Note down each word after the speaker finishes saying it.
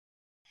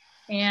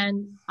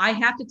And I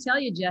have to tell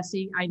you,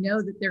 Jesse, I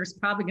know that there's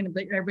probably going to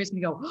be, everybody's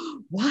going to go,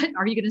 oh, what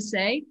are you going to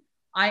say?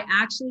 I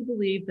actually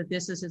believe that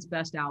this is his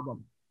best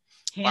album.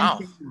 Hands Wow.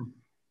 down.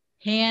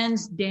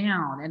 Hands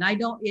down. And I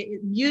don't,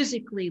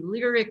 musically,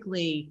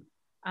 lyrically,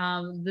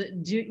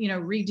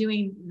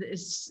 redoing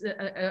this,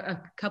 a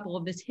couple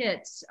of his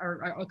hits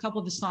or a couple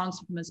of his songs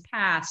from his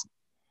past,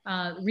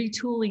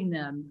 retooling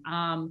them,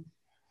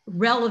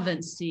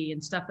 relevancy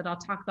and stuff that I'll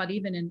talk about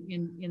even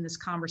in this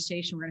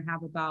conversation we're going to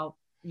have about,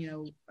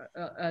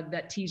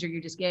 that teaser you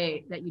just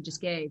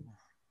gave,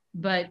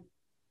 but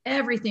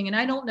everything. And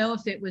I don't know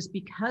if it was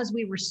because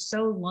we were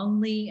so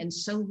lonely and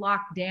so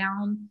locked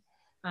down.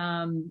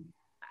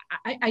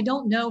 I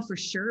don't know for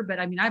sure, but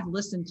I mean, I've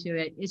listened to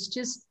it. It's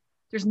just,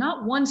 there's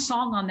not one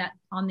song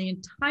on the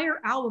entire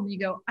album you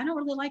go, I don't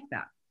really like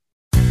that.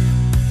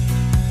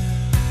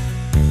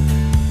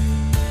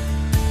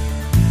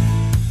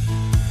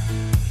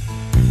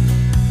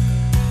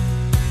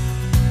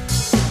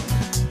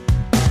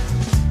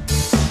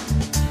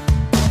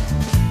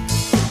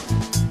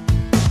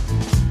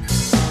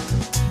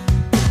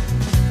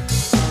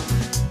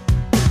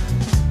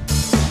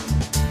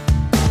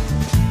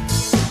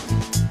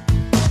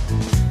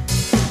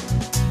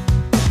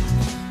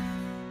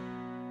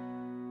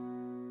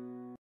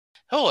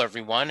 Hello,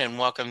 everyone, and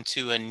welcome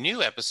to a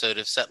new episode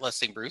of Set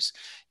Listing Bruce,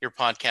 your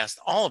podcast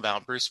all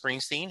about Bruce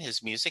Springsteen,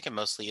 his music, and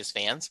mostly his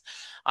fans.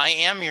 I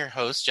am your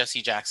host,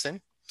 Jesse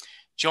Jackson.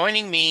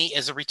 Joining me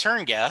as a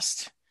return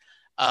guest,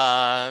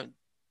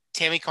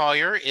 Tammy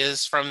Collier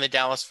is from the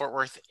Dallas-Fort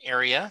Worth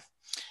area.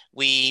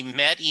 We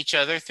met each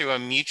other through a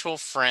mutual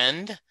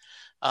friend.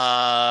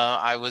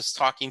 I was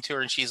talking to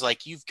her, and she's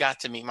like, "You've got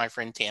to meet my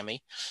friend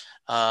Tammy."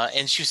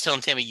 And she was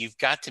telling Tammy, "You've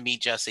got to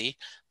meet Jesse."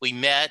 We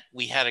met,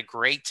 we had a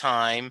great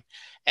time,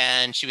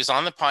 and she was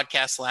on the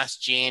podcast last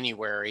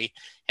January,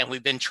 and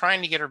we've been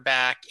trying to get her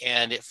back,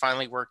 and it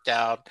finally worked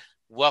out.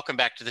 Welcome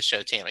back to the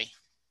show, Tammy.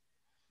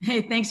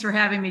 Hey, thanks for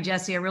having me,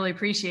 Jesse. I really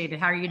appreciate it.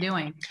 How are you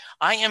doing?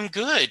 I am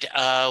good.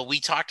 We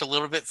talked a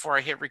little bit before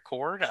I hit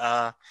record.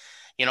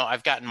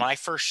 I've gotten my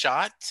first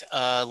shot.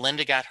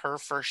 Linda got her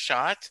first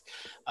shot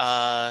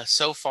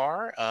so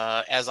far,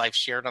 as I've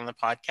shared on the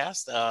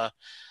podcast.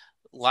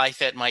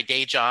 Life at my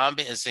day job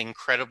is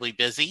incredibly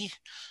busy,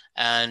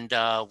 and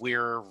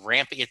we're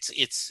ramping.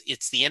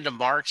 It's the end of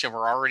March, and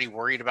we're already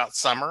worried about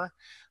summer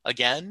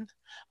again.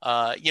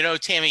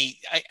 Tammy,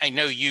 I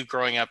know you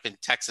growing up in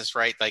Texas,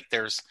 right? Like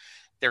there's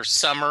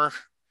summer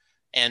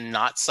and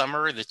not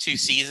summer, the two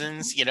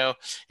seasons.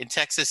 In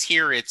Texas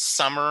here, it's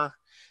summer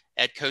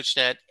at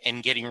CoachNet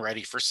and getting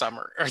ready for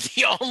summer are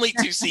the only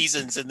two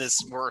seasons in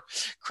this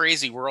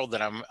crazy world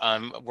that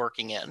I'm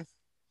working in.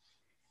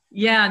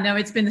 Yeah, no,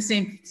 it's been the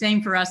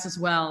same for us as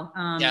well.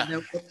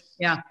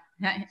 Yeah,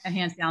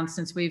 hands down.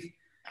 Since we've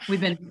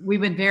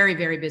been very,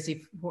 very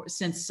busy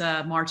since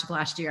March of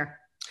last year.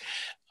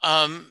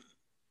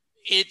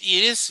 It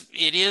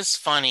is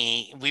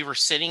funny. We were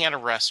sitting at a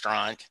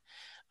restaurant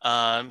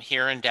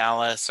here in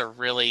Dallas, or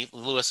really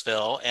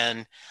Louisville,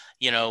 and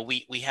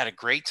we had a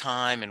great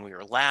time, and we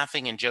were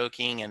laughing and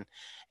joking, and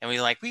we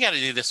got to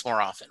do this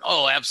more often.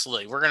 Oh,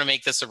 absolutely, we're going to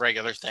make this a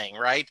regular thing,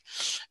 right?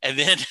 And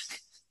then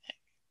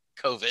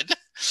COVID.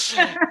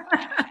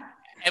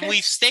 And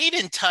we've stayed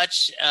in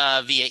touch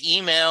via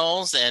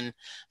emails and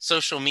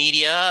social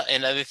media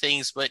and other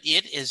things, but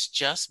it has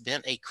just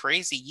been a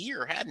crazy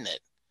year, hadn't it?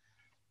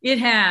 It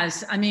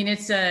has. I mean,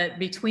 it's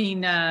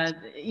between, I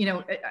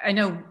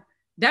know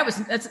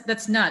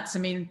that's nuts. I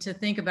mean, to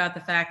think about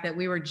the fact that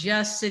we were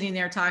just sitting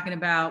there talking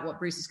about what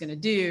Bruce is going to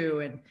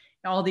do and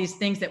all these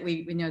things that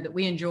we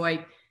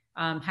enjoy,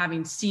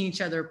 having seen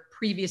each other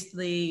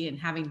previously and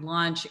having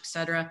lunch, et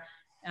cetera.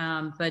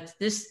 But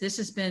this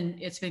has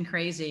been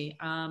crazy.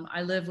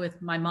 I live with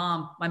my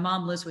mom. My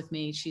mom lives with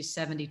me. She's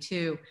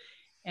 72.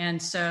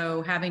 And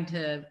so having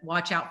to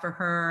watch out for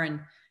her, and,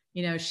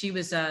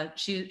 she's a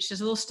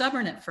little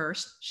stubborn at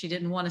first. She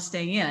didn't want to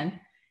stay in.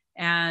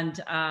 And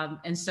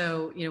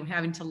so,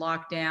 having to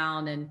lock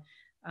down and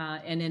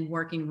then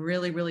working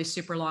really, really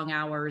super long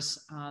hours.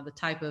 The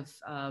type of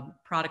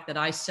product that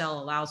I sell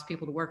allows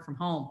people to work from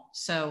home.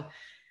 So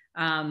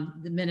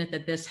the minute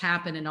that this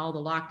happened and all the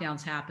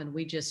lockdowns happened,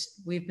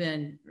 we've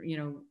been,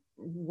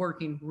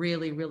 working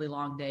really, really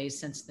long days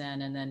since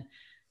then. And then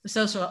the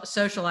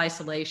social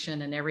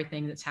isolation and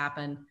everything that's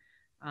happened.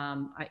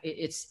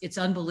 It's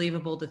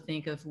unbelievable to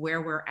think of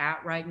where we're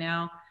at right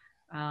now.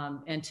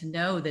 And to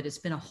know that it's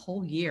been a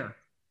whole year,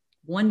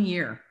 1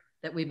 year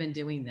that we've been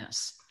doing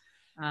this.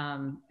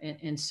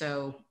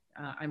 So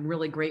I'm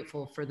really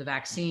grateful for the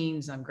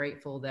vaccines. I'm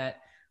grateful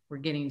that we're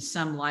getting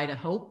some light of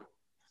hope.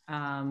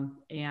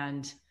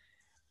 And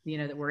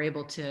that we're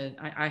able to,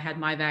 I had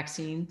my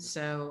vaccine,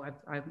 so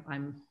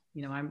I'm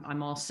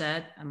all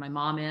set, and my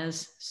mom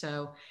is.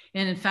 So,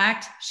 and in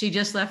fact, she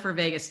just left for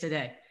Vegas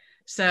today.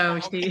 So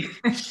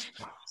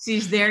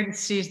she's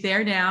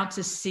there now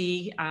to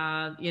see,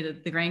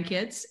 the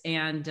grandkids,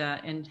 and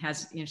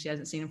has, she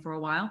hasn't seen them for a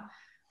while.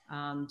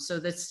 So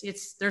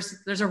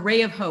there's a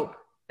ray of hope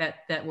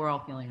that we're all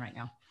feeling right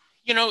now.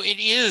 It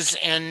is,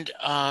 and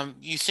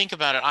you think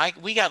about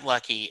it. We got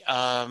lucky.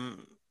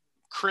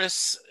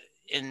 Chris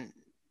in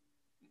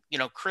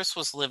Chris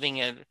was living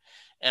in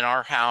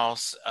our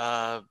house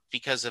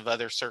because of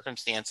other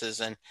circumstances,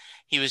 and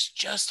he was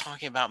just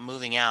talking about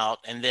moving out,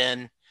 and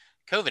then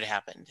COVID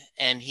happened,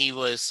 and he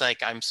was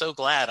like, "I'm so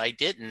glad I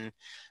didn't,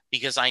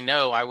 because I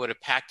know I would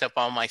have packed up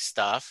all my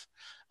stuff."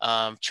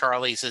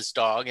 Charlie's his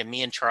dog, and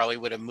me and Charlie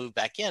would have moved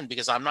back in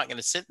because I'm not going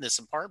to sit in this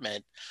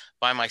apartment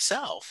by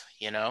myself.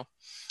 Yeah.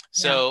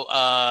 So,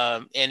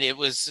 and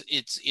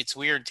it's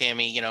weird,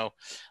 Tammy,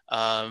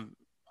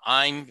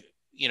 I'm,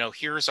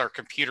 here's our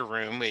computer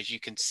room, as you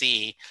can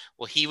see.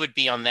 Well, he would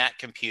be on that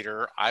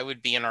computer. I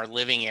would be in our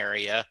living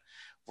area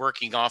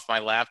working off my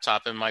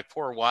laptop, and my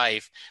poor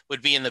wife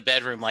would be in the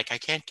bedroom like, I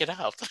can't get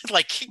out.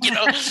 Like,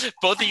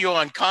 both of you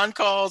on con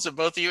calls, and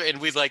both of you, and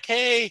we'd like,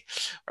 hey,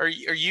 are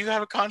you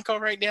have a con call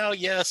right now?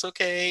 Yes,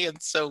 okay.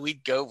 And so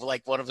we'd go,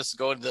 like, one of us would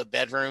go into the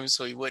bedroom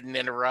so he wouldn't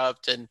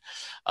interrupt. And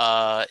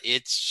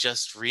it's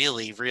just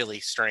really,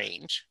 really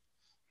strange.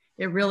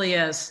 It really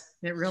is.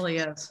 It really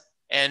is.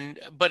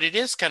 But it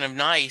is kind of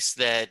nice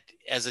that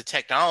as a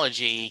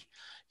technology,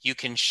 you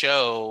can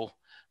show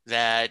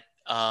that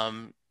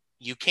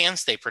you can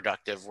stay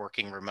productive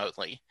working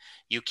remotely.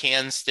 You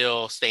can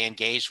still stay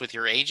engaged with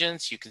your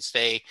agents. You can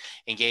stay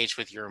engaged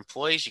with your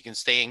employees. You can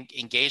stay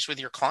engaged with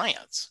your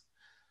clients.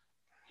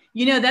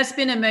 That's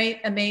been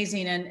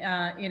amazing. And,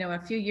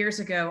 a few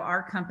years ago,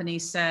 our company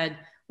said,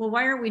 well,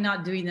 why are we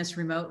not doing this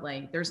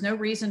remotely? There's no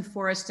reason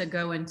for us to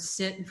go and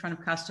sit in front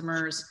of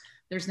customers.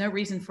 There's no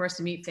reason for us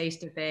to meet face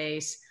to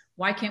face.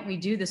 Why can't we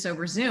do this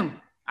over Zoom?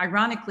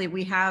 Ironically,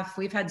 we've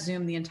had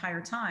Zoom the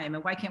entire time.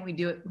 And why can't we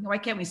do it? Why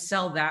can't we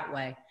sell that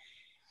way?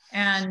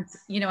 And,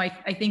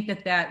 I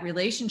think that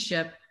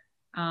relationship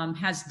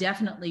has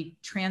definitely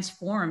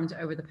transformed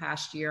over the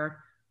past year,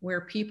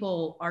 where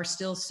people are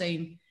still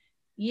saying,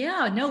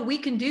 yeah, no, we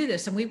can do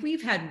this. And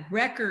we've had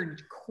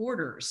record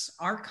quarters.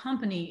 Our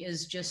company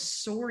is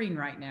just soaring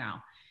right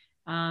now.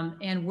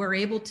 And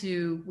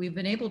we've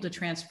been able to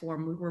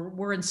transform.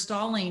 We're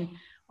installing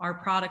our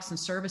products and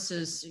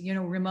services,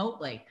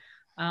 remotely.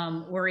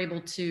 We're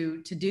able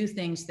to do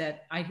things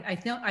that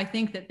I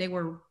think that they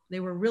were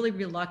really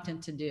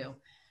reluctant to do.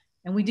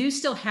 And we do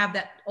still have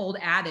that old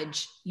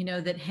adage,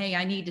 that, hey,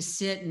 I need to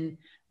sit and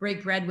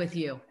break bread with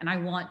you, and I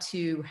want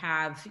to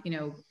have,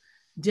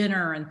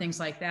 dinner and things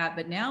like that.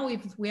 But now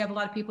we have a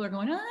lot of people are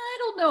going, I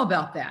don't know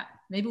about that.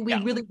 Maybe we Yeah.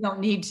 really don't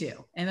need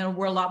to. And then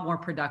we're a lot more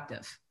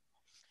productive.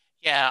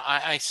 Yeah,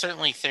 I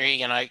certainly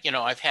think, and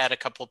I've had a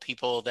couple of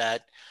people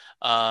that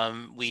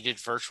we did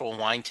virtual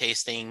wine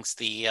tastings.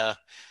 The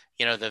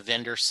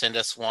vendor sent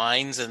us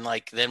wines, and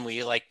then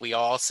we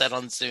all sat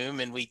on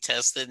Zoom and we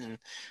tested and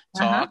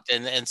Uh-huh. talked,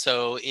 and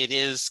so it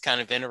is kind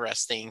of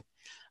interesting.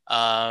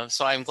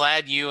 So I'm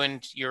glad you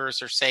and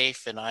yours are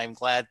safe, and I'm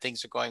glad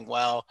things are going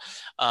well.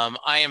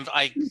 I've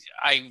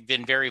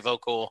been very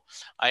vocal.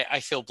 I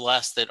feel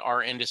blessed that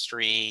our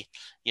industry,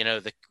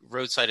 the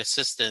roadside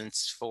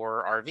assistance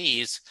for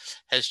RVs,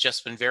 has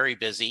just been very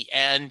busy,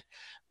 and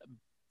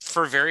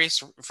for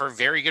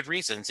very good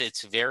reasons.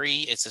 It's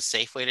a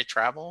safe way to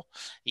travel.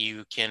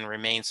 You can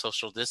remain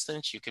social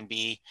distance. You can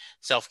be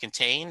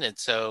self-contained, and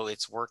so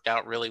it's worked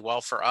out really well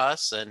for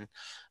us. And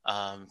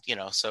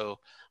so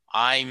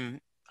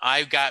I'm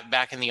I got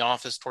back in the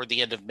office toward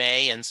the end of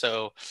May. And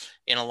so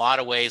in a lot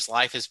of ways,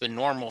 life has been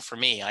normal for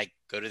me. I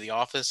go to the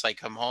office, I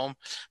come home,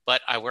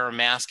 but I wear a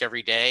mask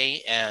every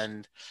day,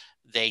 and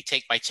they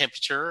take my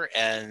temperature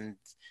and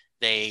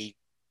they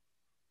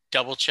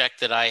double check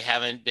that I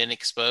haven't been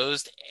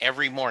exposed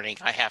every morning.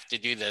 I have to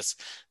do this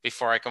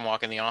before I can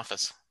walk in the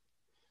office.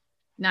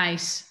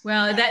 Nice.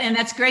 Well,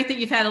 that's great that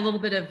you've had a little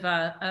bit of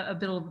a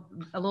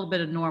little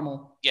bit of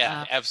normal.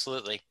 Yeah,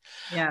 absolutely.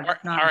 Yeah. All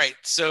Nice. right.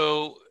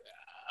 So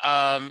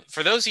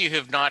for those of you who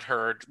have not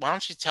heard, why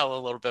don't you tell a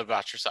little bit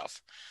about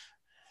yourself?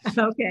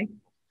 Okay.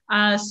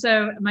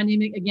 So my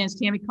name again is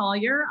Tammy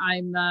Collier.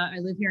 I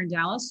live here in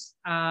Dallas.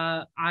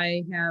 I'm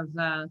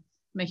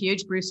a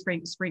huge Bruce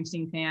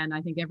Springsteen fan.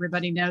 I think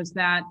everybody knows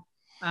that.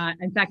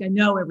 In fact, I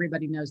know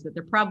everybody knows that.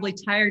 They're probably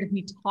tired of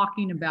me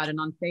talking about it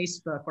on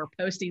Facebook or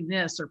posting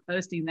this or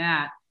posting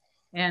that.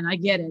 And I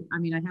get it. I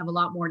mean, I have a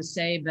lot more to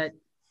say, but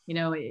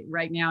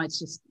right now it's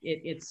just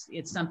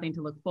it's something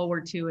to look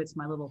forward to. It's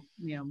my little,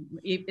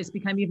 it's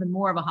become even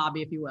more of a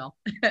hobby, if you will.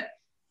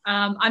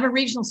 I'm a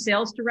regional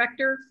sales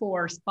director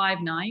for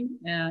Five9.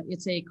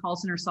 It's a call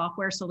center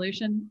software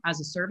solution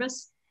as a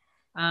service.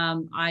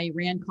 I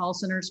ran call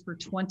centers for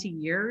 20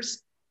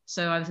 years.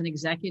 So I was an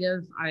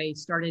executive. I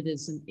started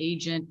as an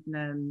agent, and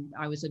then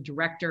I was a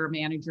director,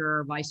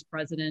 manager, vice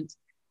president.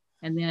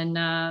 And then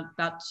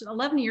about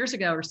 11 years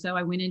ago or so,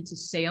 I went into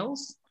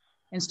sales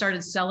and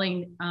started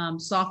selling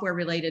software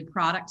related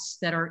products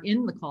that are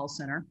in the call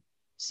center.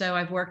 So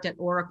I've worked at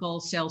Oracle,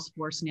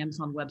 Salesforce, and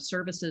Amazon Web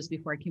Services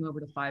before I came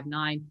over to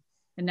Five9.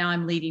 And now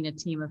I'm leading a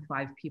team of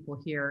 5 people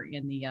here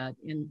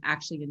in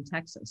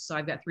Texas. So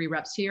I've got 3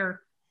 reps here.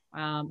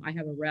 I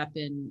have a rep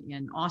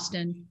in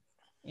Austin,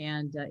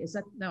 and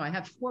I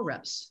have 4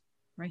 reps,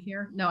 right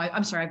here. No,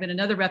 I'm sorry. I've been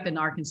another rep in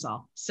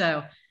Arkansas.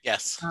 So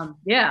Yes.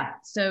 yeah,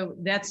 so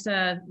that's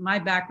my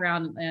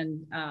background,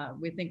 and I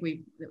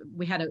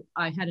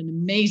had an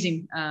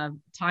amazing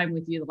time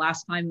with you the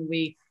last time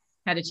we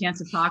had a chance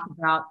to talk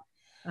about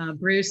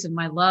Bruce and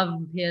my love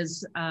of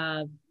his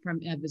of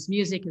his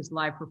music, his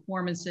live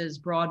performances,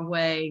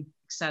 Broadway,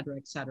 et cetera,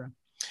 et cetera.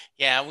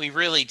 Yeah, we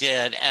really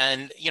did.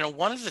 And,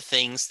 one of the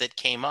things that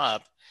came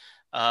up,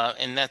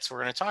 and that's what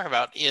we're going to talk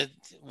about it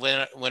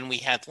when we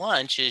had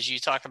lunch, is you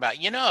talk about,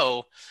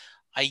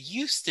 I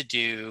used to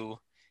do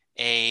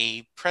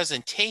a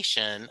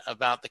presentation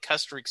about the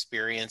customer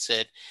experience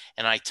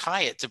and I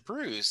tie it to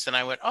Bruce. And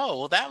I went, oh,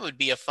 well, that would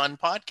be a fun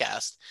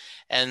podcast.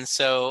 And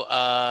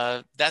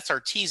so that's our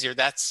teaser.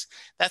 That's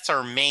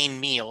our main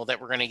meal that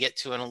we're going to get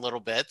to in a little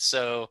bit.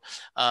 So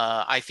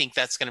I think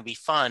that's going to be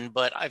fun.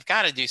 But I've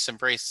got to do some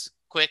brace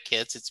quick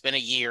hits. It's been a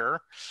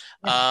year.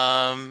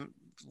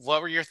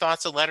 What were your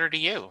thoughts of Letter to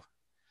You?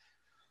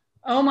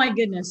 Oh my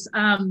goodness.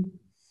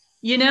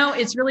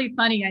 It's really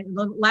funny.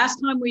 The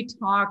last time we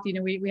talked,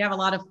 we have a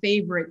lot of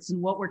favorites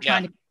and what we're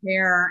trying to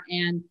compare.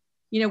 And,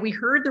 we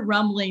heard the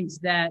rumblings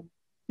that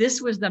this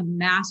was the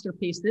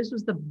masterpiece. This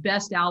was the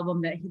best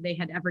album that they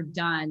had ever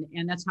done.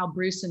 And that's how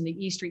Bruce and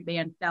the E Street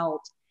Band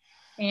felt.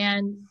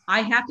 And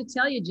I have to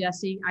tell you,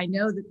 Jesse, I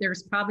know that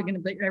there's probably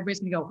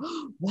everybody's going to go,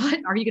 oh, what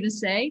are you going to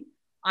say?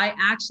 I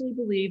actually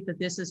believe that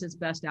this is his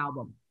best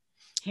album.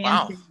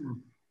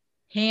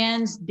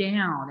 Hands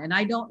down. And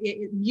I don't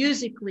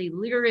musically,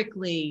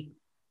 lyrically,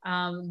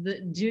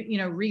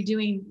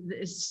 redoing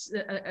this,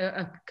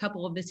 a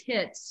couple of his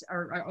hits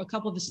or a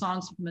couple of his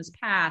songs from his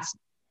past,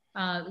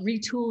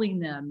 retooling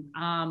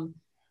them,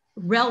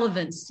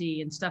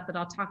 relevancy and stuff that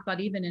I'll talk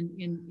about even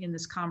in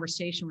this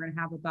conversation we're going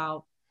to have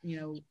about,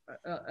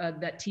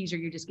 that teaser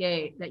you just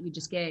gave,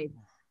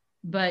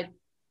 but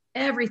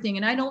everything.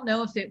 And I don't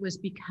know if it was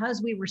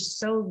because we were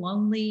so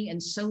lonely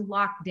and so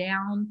locked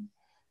down.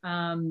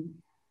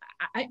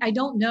 I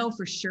don't know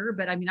for sure,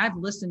 but I mean, I've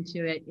listened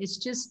to it. It's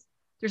just,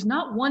 there's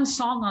not one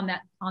song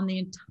on the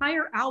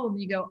entire album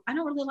you go, I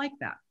don't really like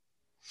that.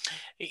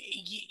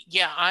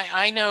 Yeah,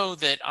 I know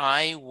that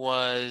I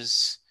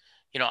was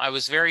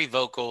very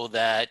vocal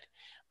that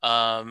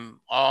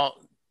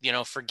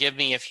forgive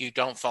me if you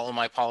don't follow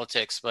my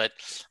politics, but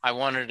I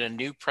wanted a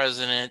new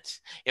president.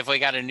 If we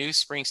got a new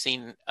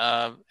Springsteen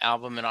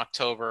album in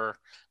October,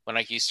 when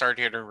you start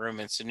here to room,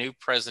 it's a new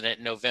president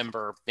in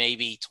November,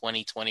 maybe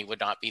 2020 would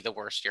not be the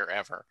worst year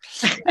ever.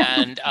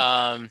 And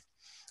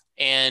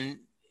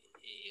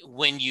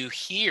when you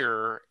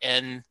hear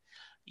and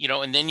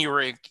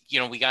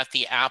then we got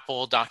the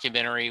Apple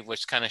documentary,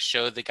 which kind of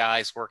showed the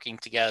guys working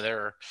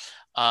together.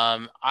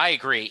 I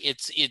agree.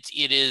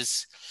 It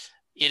is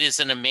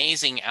an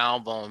amazing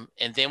album.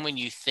 And then when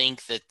you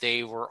think that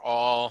they were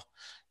all,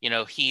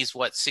 he's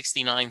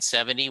 69,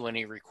 70 when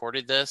he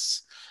recorded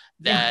this,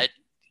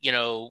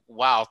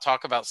 wow,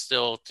 talk about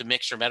still, to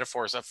mix your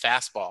metaphors, of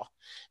fastball,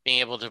 being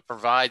able to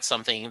provide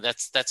something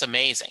that's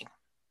amazing.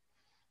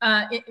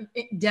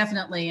 It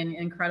definitely and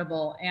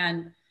incredible.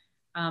 And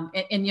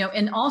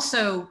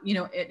also,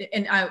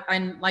 and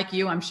I'm like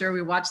you, I'm sure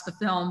we watched the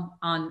film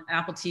on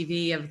Apple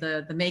TV of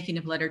the making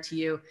of Letter to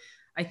You.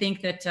 I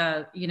think that,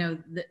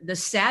 the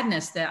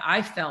sadness that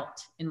I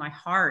felt in my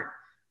heart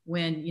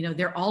when,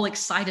 they're all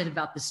excited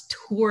about this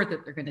tour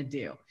that they're going to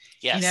do.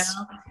 Yes.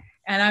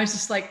 And I was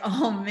just like,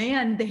 oh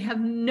man, they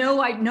have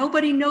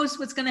nobody knows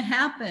what's going to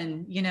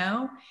happen,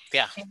 Yeah.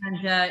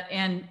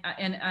 And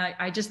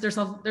I just, there's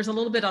a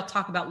little bit I'll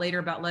talk about later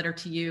about Letter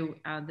to You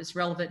that's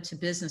relevant to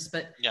business,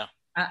 but yeah,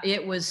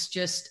 it was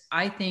just,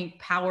 I think,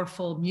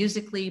 powerful,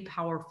 musically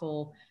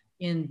powerful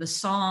in the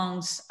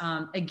songs,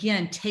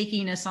 again,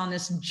 taking us on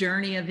this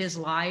journey of his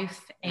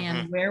life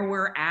and where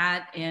we're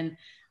at and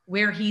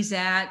where he's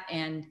at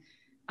and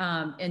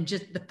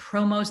just the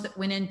promos that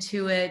went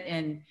into it.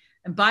 And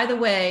by the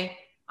way,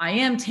 I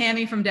am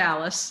Tammy from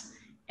Dallas,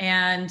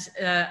 and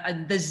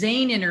the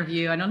Zane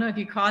interview, I don't know if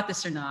you caught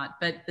this or not,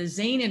 but the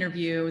Zane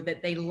interview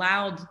that they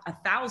allowed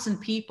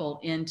 1,000 people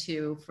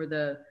into for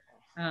the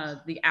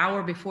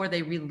hour before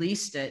they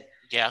released it.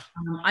 Yeah.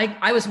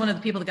 I was one of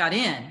the people that got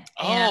in.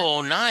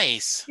 Oh,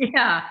 nice.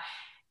 Yeah.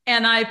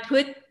 And I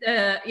put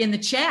in the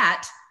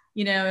chat,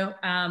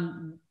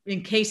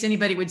 in case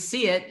anybody would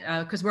see it,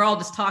 because we're all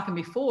just talking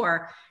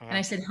before. And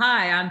I said,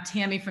 hi, I'm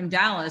Tammy from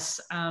Dallas.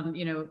 I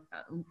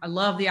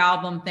love the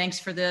album. Thanks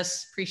for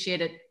this.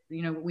 Appreciate it.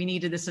 We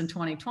needed this in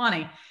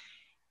 2020.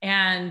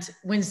 And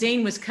when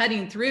Zane was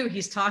cutting through,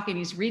 he's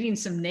reading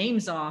some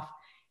names off.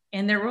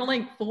 And there were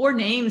only 4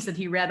 names that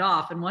he read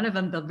off. And one of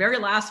them, the very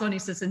last one, he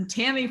says, and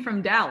Tammy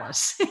from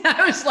Dallas.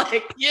 I was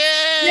like, yay!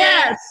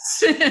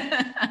 Yes.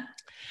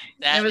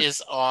 That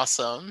is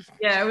awesome.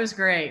 Yeah, it was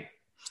great.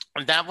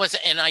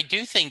 And I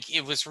do think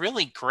it was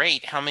really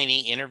great how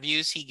many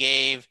interviews he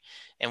gave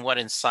and what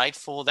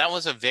insightful. That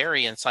was a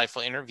very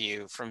insightful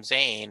interview from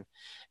Zane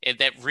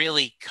that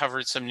really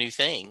covered some new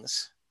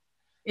things.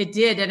 It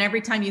did. And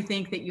every time you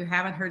think that you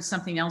haven't heard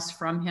something else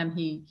from him,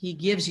 he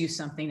gives you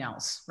something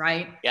else,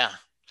 right? Yeah.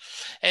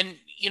 And,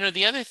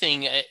 the other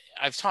thing,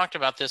 I've talked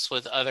about this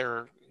with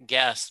other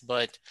guests,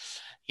 but,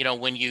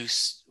 when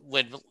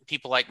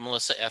people like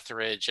Melissa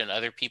Etheridge and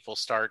other people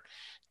start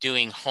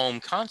doing home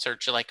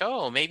concerts, you're like,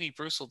 oh, maybe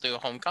Bruce will do a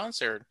home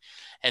concert.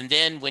 And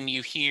then when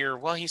you hear,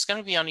 well, he's going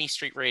to be on E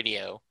Street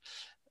Radio,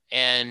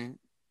 and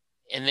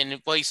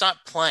then, well, he's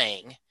not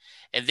playing.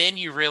 And then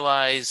you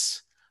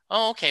realize,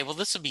 oh, okay, well,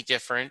 this will be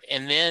different.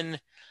 And then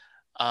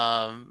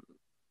um,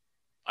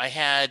 I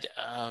had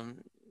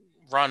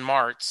Ron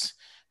Martz,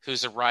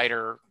 who's a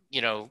writer,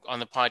 on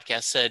the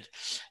podcast, said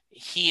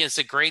he is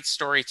a great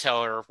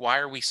storyteller. Why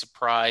are we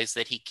surprised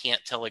that he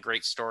can't tell a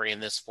great story in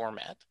this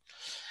format?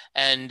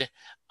 And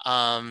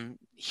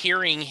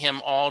hearing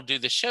him all do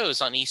the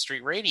shows on E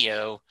Street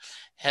Radio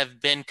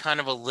have been kind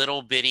of a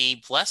little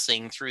bitty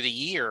blessing through the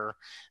year,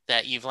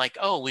 that you've like,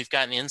 oh, we've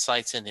gotten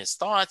insights in his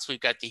thoughts. We've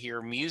got to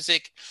hear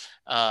music,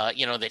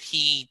 that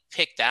he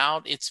picked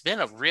out. It's been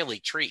a really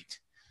treat.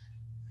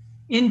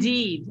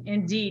 Indeed.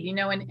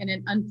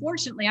 And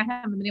unfortunately, I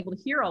haven't been able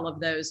to hear all of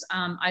those.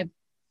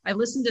 I've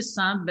listened to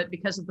some, but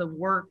because of the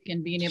work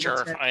and being able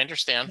Sure, to, I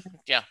understand.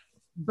 Yeah.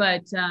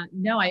 But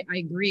no, I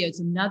agree. It's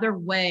another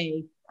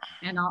way,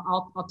 and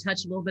I'll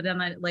touch a little bit on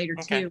that later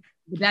Okay. too.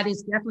 But that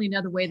is definitely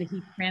another way that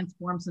he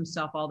transforms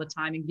himself all the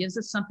time and gives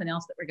us something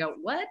else that we go,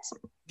 what?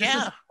 This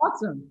is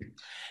awesome.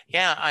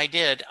 Yeah, I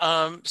did.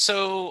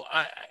 So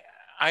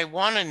I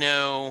want to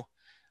know,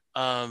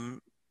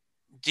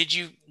 did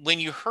you, when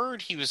you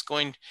heard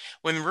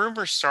when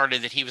rumors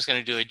started that he was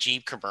going to do a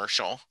Jeep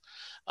commercial,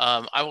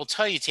 I will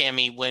tell you,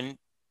 Tammy, when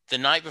the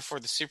night before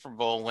the Super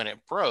Bowl, when it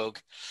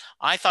broke,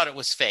 I thought it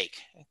was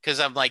fake, because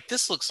I'm like,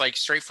 this looks like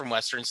straight from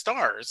Western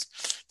Stars.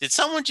 Did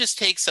someone just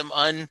take some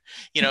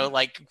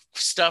like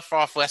stuff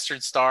off Western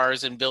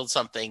Stars and build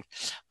something?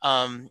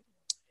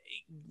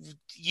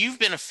 You've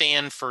been a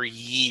fan for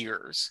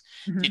years.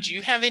 Mm-hmm. Did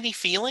you have any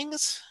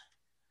feelings?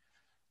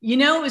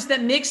 It was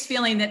that mixed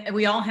feeling that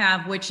we all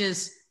have, which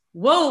is,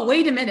 whoa,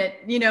 wait a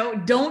minute,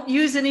 don't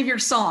use any of your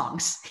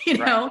songs,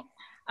 Right.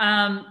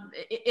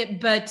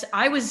 But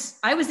I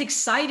was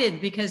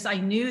excited because I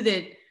knew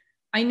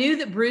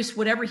that Bruce,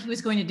 whatever he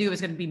was going to do,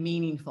 was going to be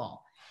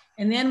meaningful.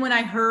 And then when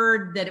I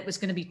heard that it was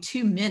going to be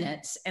 2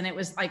 minutes, and it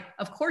was like,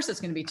 of course it's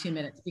going to be 2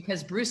 minutes,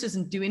 because Bruce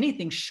doesn't do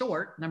anything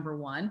short, number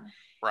one.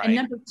 Right. And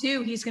number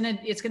two, it's going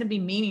to be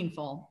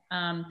meaningful.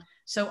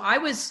 So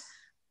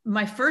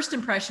my first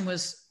impression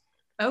was,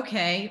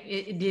 okay,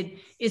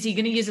 is he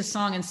going to use a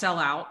song and sell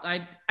out?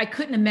 I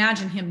couldn't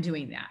imagine him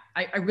doing that.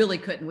 I really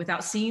couldn't,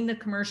 without seeing the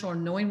commercial or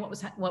knowing what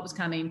was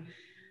coming.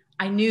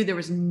 I knew there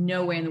was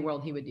no way in the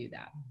world he would do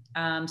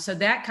that. So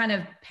that kind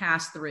of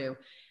passed through.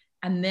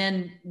 And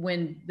then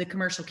when the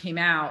commercial came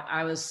out,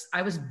 I was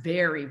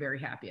very, very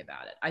happy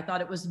about it. I thought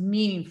it was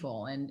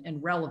meaningful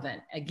and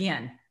relevant.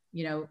 Again,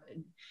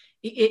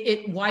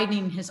 it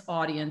widening his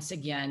audience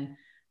again.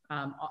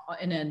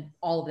 And then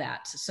all of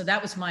that. So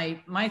that was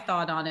my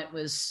thought on it.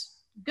 Was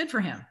good for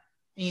him.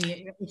 I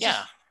mean,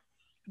 yeah.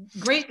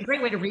 Great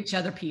way to reach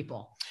other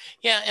people.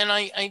 Yeah. And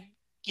I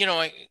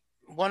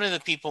one of the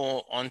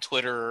people on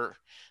Twitter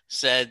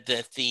said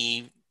that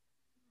the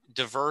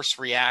diverse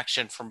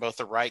reaction from both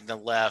the right and the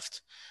left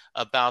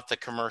about the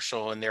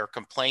commercial and their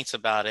complaints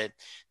about it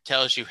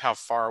tells you how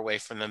far away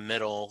from the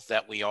middle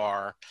that we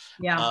are.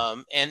 Yeah.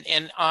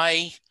 And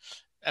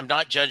I'm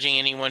not judging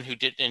anyone who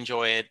didn't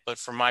enjoy it, but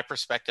from my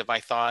perspective, I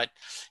thought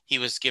he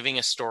was giving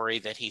a story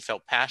that he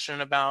felt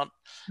passionate about,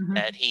 Mm-hmm.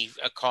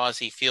 a cause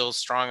he feels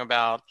strong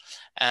about.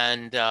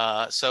 And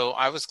so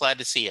I was glad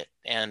to see it,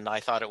 and I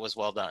thought it was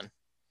well done.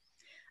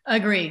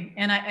 Agree.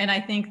 And I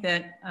think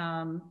that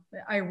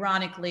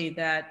ironically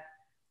that,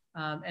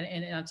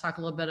 and I'll talk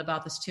a little bit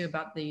about this too,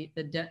 about the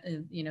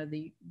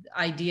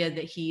idea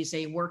that he's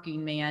a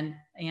working man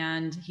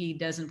and he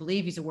doesn't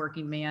believe he's a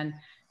working man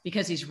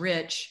because he's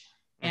rich.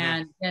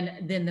 And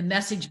then the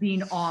message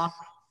being off,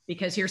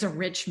 because here's a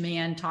rich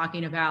man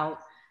talking about,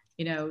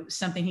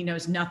 something he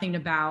knows nothing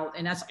about.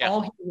 And that's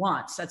all he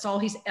wants. That's all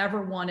he's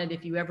ever wanted.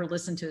 If you ever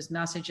listen to his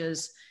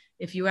messages,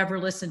 if you ever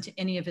listen to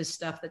any of his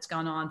stuff that's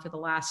gone on for the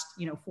last,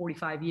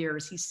 45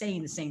 years, he's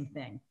saying the same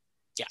thing.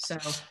 Yeah. So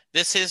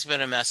this has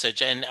been a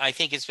message, and I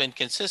think it's been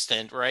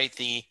consistent, right?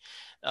 The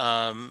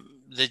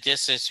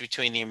distance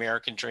between the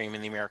American dream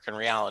and the American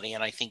reality.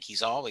 And I think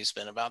he's always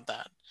been about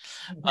that.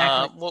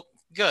 exactly. Well,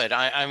 good.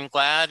 I'm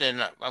glad,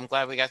 and I'm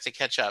glad we got to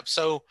catch up.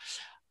 So,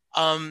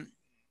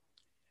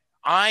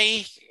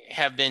 I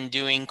have been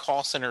doing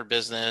call center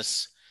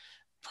business.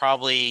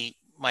 Probably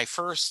my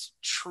first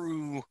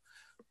true,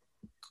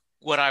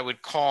 what I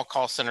would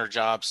call center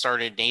job,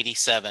 started in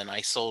 '87. I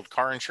sold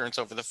car insurance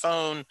over the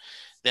phone.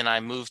 Then I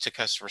moved to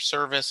customer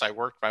service. I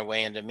worked my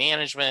way into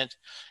management,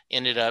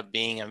 ended up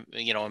being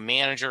a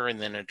manager and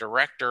then a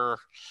director.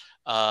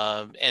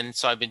 And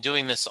so I've been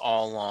doing this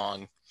all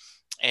along.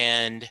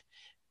 And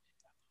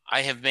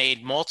I have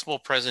made multiple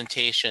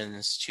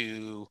presentations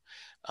to,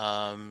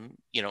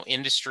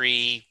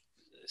 industry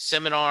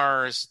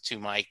seminars, to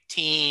my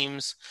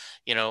teams,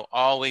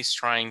 always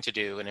trying to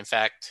do. And in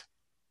fact,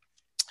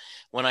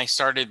 when I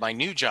started my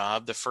new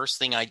job, the first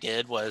thing I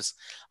did was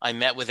I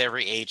met with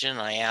every agent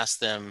and I asked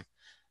them,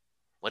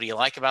 what do you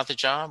like about the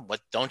job? What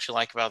don't you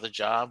like about the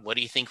job? What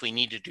do you think we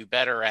need to do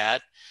better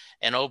at?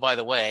 And oh, by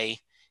the way,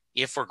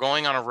 if we're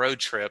going on a road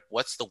trip,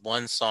 what's the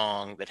one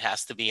song that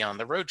has to be on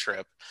the road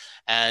trip?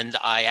 And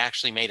I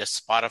actually made a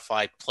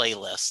Spotify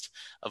playlist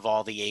of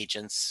all the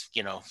agents,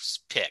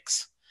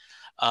 picks.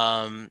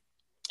 And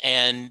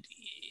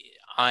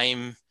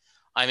I'm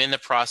in the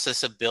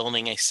process of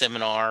building a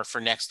seminar for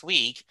next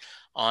week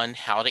on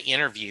how to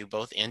interview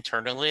both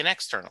internally and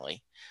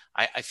externally.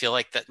 I feel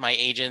like that my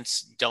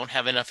agents don't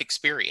have enough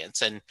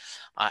experience. And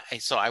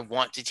so I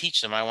want to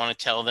teach them. I want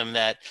to tell them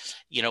that,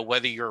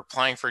 whether you're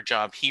applying for a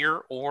job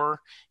here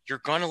or you're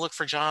going to look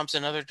for jobs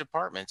in other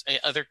departments,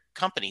 other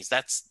companies,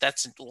 that's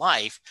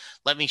life.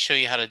 Let me show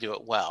you how to do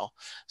it well.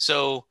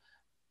 So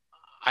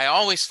I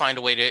always find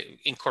a way to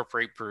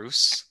incorporate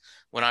Bruce.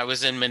 When I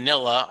was in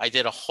Manila, I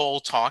did a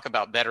whole talk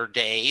about better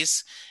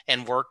days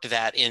and worked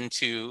that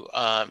into,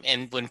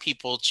 and when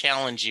people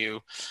challenge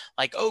you,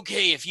 like,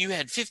 okay, if you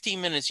had 15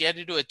 minutes, you had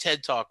to do a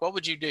TED talk, what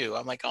would you do?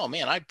 I'm like, oh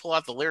man, I'd pull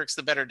out the lyrics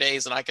to Better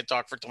Days and I could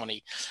talk for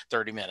 20,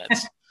 30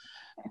 minutes.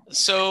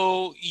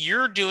 So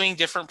you're doing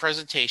different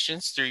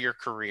presentations through your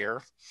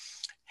career.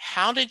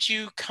 How did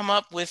you come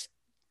up with,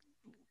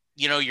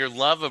 your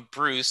love of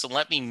Bruce, and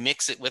let me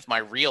mix it with my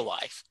real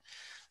life?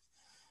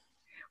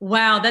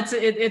 Wow, this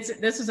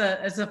is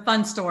a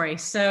fun story.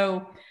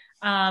 So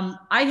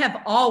I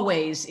have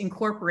always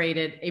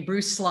incorporated a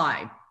Bruce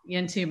slide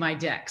into my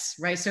decks,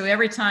 right? So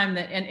every time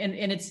that,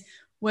 and it's,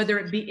 whether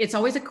it be, it's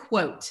always a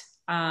quote.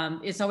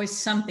 It's always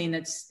something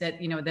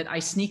that I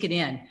sneak it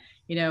in,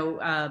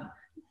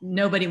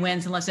 nobody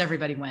wins unless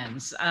everybody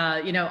wins.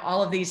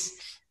 All of these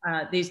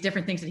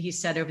different things that he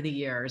said over the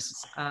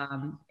years.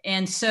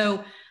 And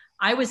so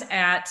I was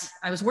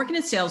working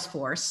at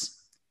Salesforce.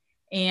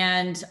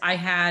 And I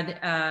had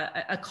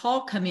a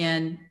call come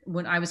in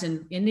when I was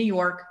in New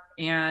York,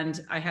 and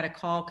I had a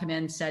call come in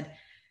and said,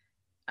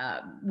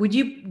 would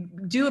you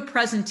do a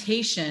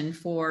presentation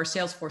for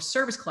Salesforce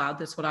Service Cloud?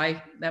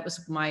 That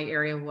was my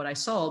area of what I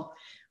sold.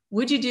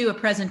 Would you do a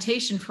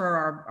presentation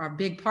for our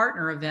big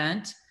partner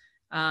event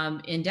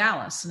in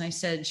Dallas? And I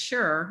said,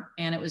 sure.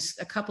 And it was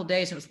a couple of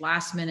days, it was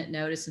last minute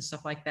notice and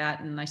stuff like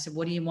that. And I said,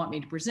 what do you want me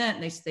to present?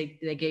 And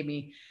they gave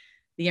me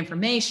the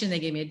information, they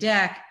gave me a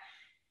deck.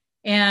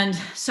 And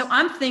so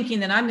I'm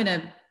thinking that I'm going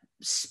to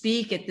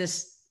speak at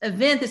this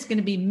event that's going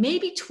to be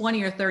maybe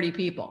 20 or 30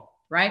 people,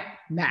 right?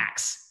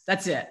 Max.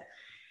 That's it.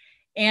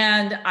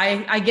 And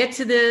I get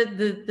to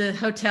the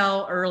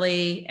hotel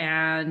early,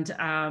 and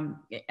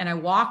I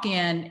walk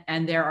in,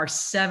 and there are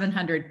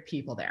 700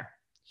 people there.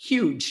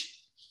 Huge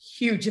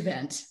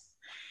event.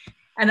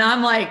 And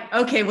I'm like,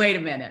 okay, wait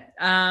a minute.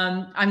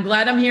 I'm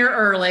glad I'm here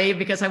early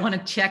because I want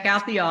to check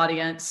out the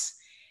audience.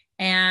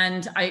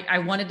 And I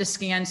wanted to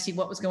scan, see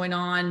what was going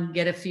on,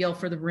 get a feel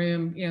for the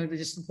room, to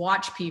just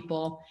watch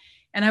people.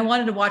 And I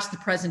wanted to watch the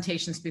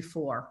presentations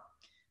before.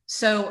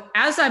 So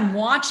as I'm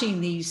watching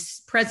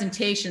these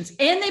presentations,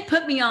 and they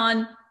put me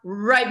on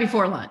right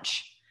before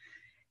lunch.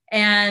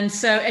 And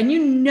so,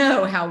 and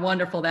how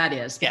wonderful that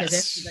is, because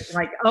it's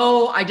like,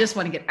 oh, I just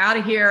want to get out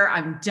of here.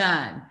 I'm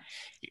done.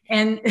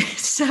 And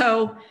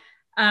so,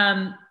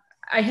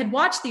 I had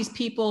watched these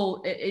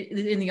people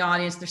in the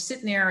audience. They're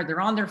sitting there, they're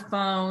on their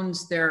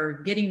phones,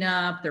 they're getting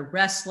up, they're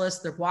restless,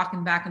 they're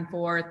walking back and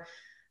forth.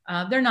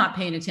 They're not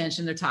paying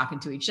attention, they're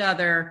talking to each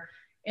other.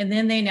 And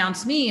then they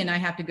announce me and I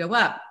have to go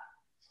up.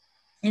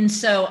 And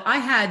so I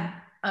had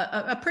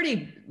a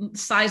pretty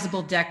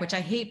sizable deck, which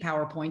I hate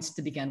PowerPoints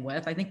to begin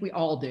with. I think we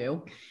all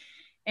do.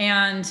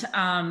 And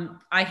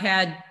I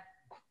had,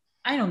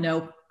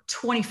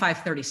 25,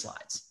 30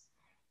 slides.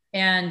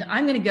 And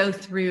I'm going to go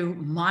through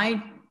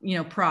my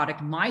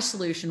product, my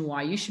solution,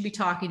 why you should be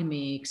talking to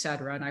me, et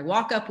cetera. And I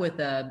walk up with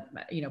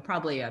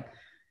probably a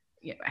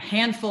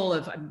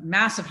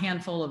massive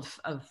handful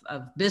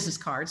of business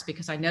cards,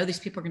 because I know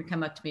these people are going to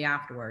come up to me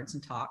afterwards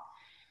and talk.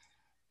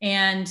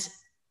 And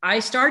I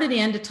started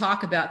in to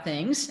talk about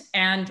things,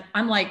 and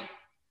I'm like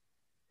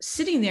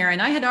sitting there,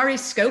 and I had already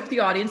scoped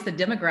the audience, the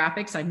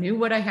demographics. I knew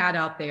what I had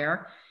out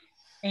there.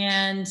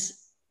 And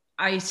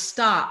I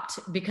stopped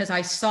because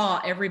I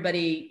saw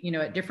everybody,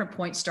 at different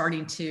points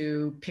starting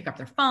to pick up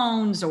their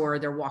phones, or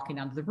they're walking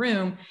out of the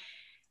room.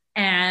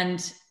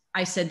 And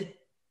I said,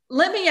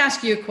 let me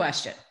ask you a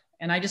question.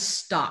 And I just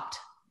stopped.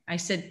 I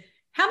said,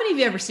 how many of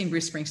you ever seen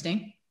Bruce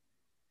Springsteen?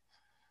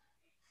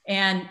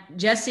 And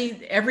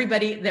Jesse,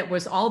 everybody, that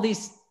was all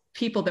these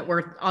people that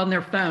were on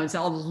their phones,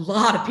 a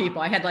lot of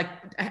people. I had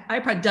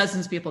probably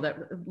dozens of people that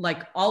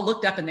all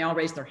looked up and they all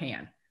raised their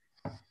hand.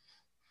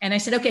 And I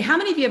said, okay, how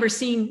many of you ever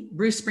seen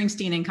Bruce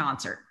Springsteen in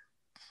concert?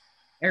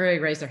 Everybody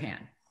raised their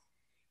hand.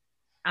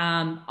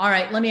 All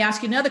right, let me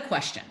ask you another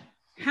question.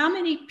 How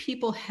many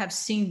people have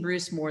seen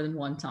Bruce more than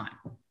one time?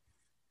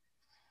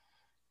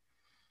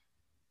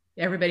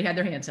 Everybody had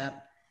their hands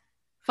up.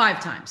 5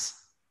 times,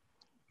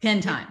 10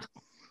 times,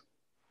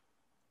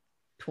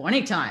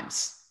 20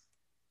 times,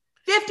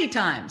 50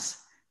 times.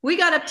 We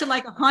got up to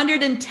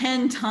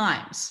 110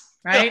 times.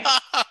 right?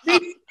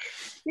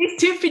 These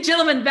two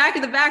gentlemen back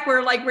in the back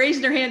were like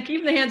raising their hand,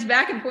 keeping their hands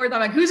back and forth. I'm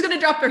like, who's going to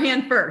drop their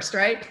hand first,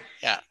 right?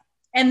 Yeah.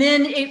 And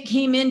then it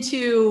came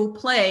into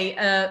play,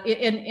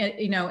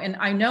 and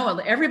I know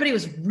everybody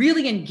was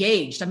really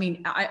engaged. I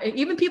mean,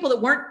 even people that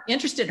weren't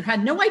interested or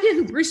had no idea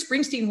who Bruce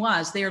Springsteen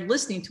was, they are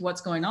listening to what's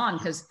going on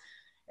because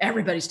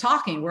everybody's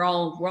talking. We're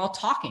all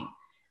talking.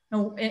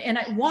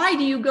 Why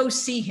do you go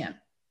see him?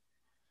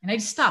 And I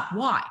just stopped.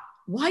 Why?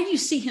 Why do you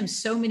see him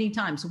so many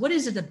times? What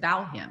is it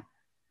about him?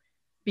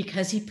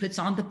 Because he puts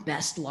on the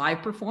best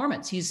live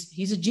performance.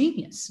 He's a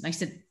genius. And I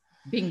said,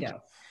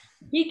 bingo.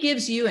 He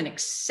gives you an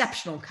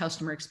exceptional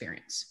customer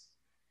experience.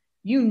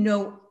 You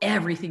know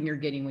everything you're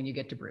getting when you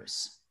get to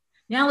Bruce.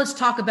 Now let's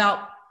talk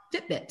about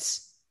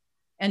Fitbits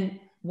and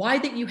why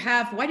did you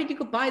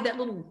go buy that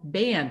little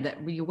band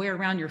that you wear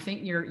around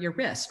your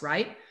wrist,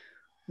 right?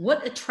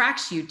 What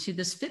attracts you to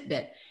this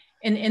Fitbit?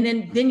 And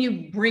then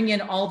you bring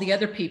in all the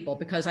other people,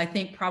 because I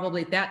think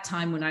probably at that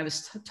time when I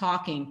was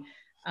talking,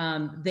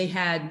 they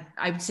had,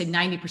 I would say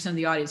 90% of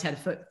the audience had a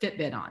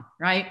Fitbit on,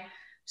 right?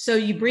 So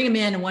you bring them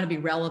in and want to be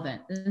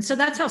relevant. And so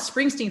that's how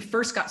Springsteen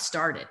first got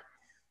started.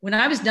 When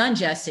I was done,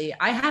 Jesse,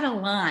 I had a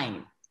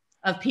line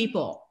of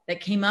people that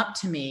came up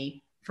to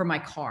me for my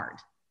card,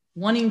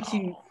 wanting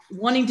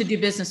to do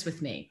business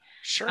with me.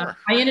 Sure.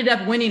 I ended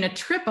up winning a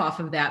trip off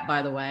of that,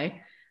 by the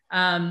way,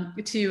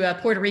 to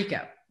Puerto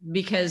Rico,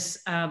 because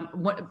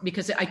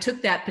I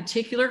took that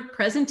particular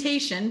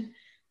presentation,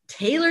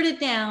 tailored it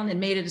down, and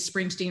made it a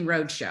Springsteen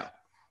roadshow.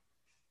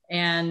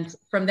 And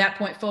from that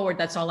point forward,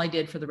 that's all I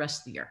did for the rest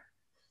of the year.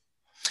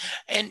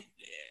 And,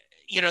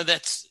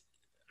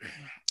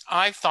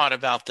 I've thought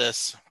about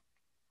this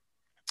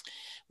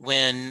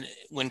when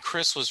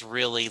Chris was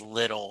really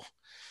little.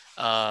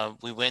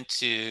 We went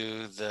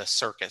to the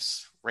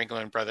circus,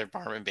 Ringo Brother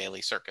Barnum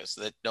Bailey Circus,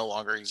 that no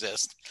longer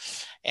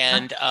exists.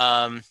 And,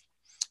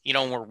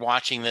 we're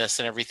watching this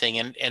and everything.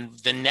 And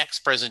the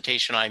next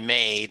presentation I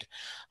made,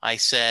 I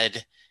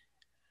said,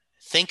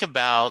 think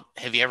about,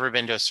 have you ever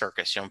been to a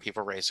circus?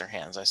 People raise their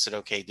hands. I said,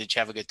 okay, did you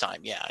have a good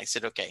time? Yeah. I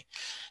said, okay,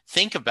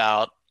 think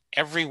about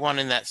everyone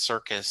in that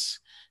circus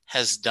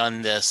has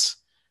done this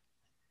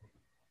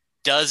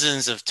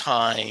dozens of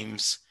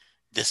times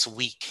this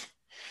week,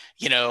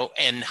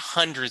 and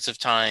hundreds of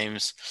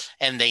times,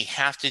 and they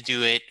have to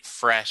do it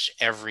fresh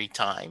every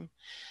time.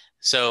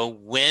 So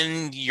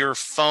when your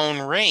phone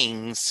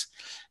rings,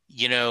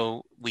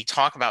 we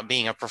talk about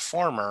being a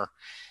performer.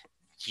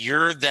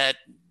 You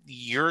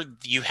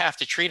have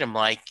to treat them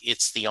like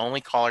it's the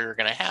only call you're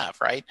going to have,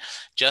 right?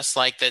 Just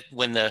like that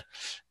when the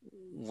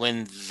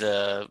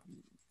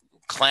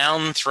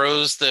clown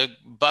throws the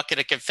bucket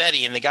of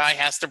confetti and the guy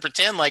has to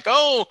pretend like,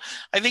 oh,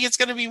 I think it's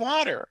going to be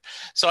water.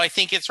 So I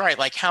think it's right.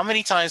 Like, how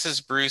many times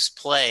has Bruce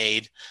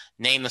played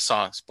Name the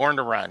Songs, Born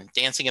to Run,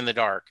 Dancing in the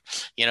Dark,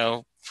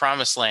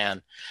 Promised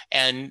Land?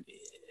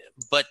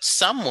 But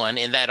someone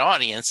in that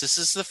audience, this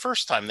is the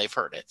first time they've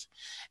heard it,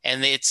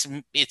 and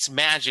it's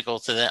magical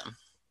to them.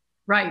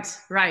 Right.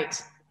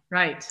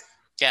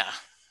 Yeah.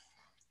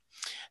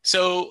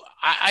 So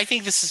I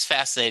think this is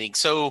fascinating.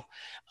 So,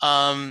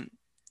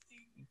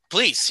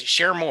 please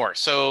share more.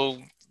 So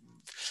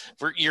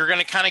you're going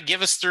to kind of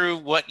give us through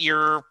what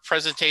your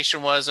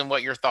presentation was and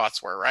what your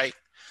thoughts were, right?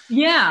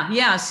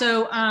 Yeah.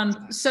 So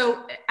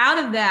out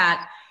of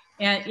that,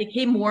 and it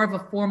came more of a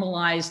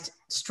formalized,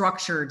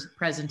 structured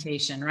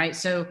presentation, right?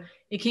 So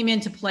it came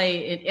into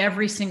play at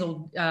every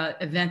single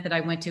event that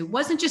I went to. It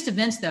wasn't just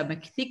events though,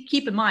 but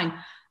keep in mind,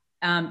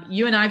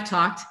 you and I've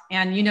talked,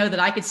 and you know that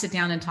I could sit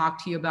down and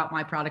talk to you about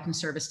my product and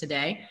service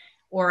today,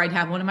 or I'd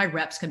have one of my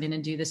reps come in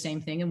and do the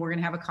same thing, and we're going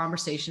to have a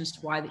conversation as to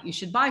why that you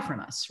should buy from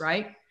us,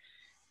 right?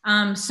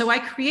 So I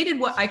created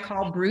what I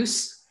call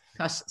Bruce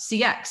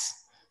CX.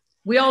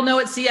 We all know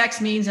what CX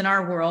means in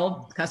our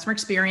world, customer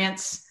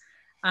experience.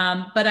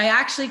 But I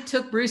actually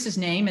took Bruce's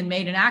name and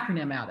made an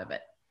acronym out of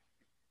it.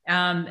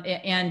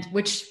 And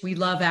which we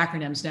love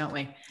acronyms, don't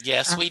we?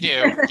 Yes, we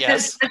do.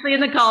 Yes. Especially in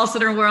the call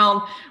center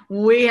world,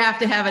 we have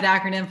to have an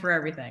acronym for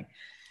everything.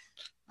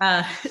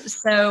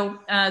 So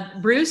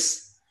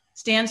Bruce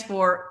stands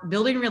for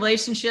building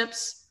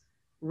relationships,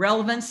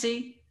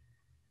 relevancy,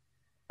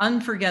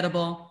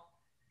 unforgettable,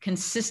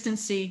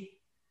 consistency,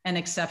 and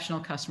exceptional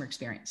customer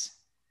experience.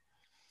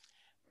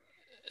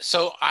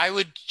 So I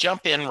would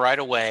jump in right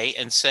away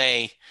and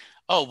say,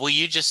 oh, well,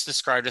 you just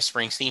described a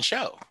Springsteen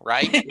show,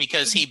 right?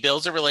 Because he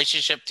builds a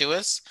relationship to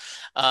us.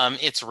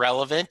 It's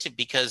relevant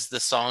because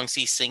the songs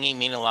he's singing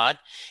mean a lot.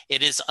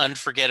 It is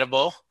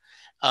unforgettable.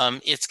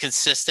 It's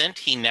consistent.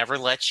 He never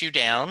lets you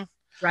down.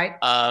 Right.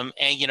 And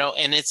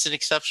it's an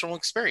exceptional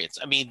experience.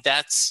 I mean,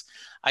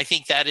 I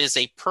think that is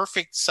a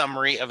perfect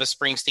summary of a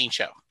Springsteen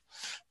show.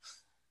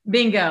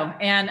 Bingo.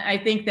 And I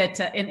think that,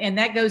 and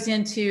that goes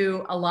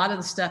into a lot of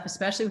the stuff,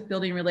 especially with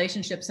building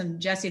relationships. And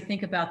Jesse,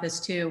 think about this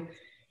too.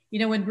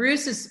 When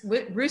Bruce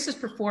is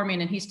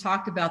performing, and he's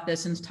talked about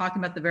this, and he's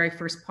talking about the very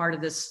first part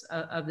of this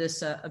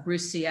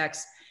Bruce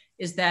CX,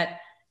 is that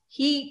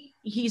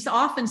he's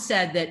often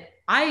said that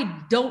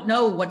I don't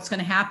know what's going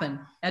to happen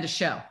at a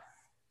show.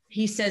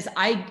 he says,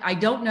 I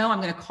don't know.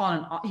 I'm going to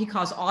call he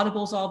calls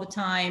audibles all the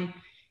time.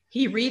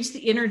 He reads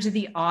the energy of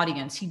the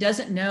audience. He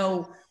doesn't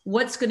know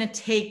what it's going to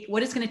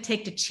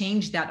take to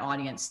change that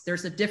audience.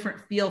 There's a different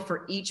feel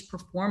for each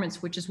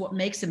performance, which is what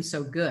makes him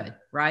so good.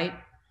 Right.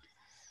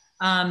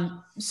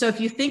 So if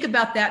you think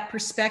about that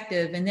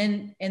perspective, and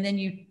then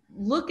you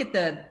look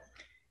at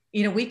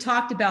we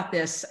talked about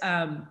this,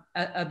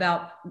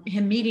 about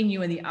him meeting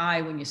you in the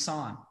eye when you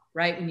saw him,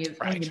 right? When you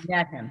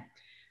met him.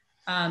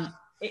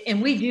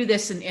 And we do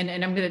this,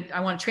 and I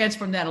want to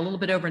transform that a little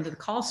bit over into the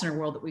call center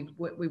world that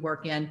we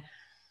work in.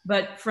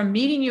 But from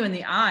meeting you in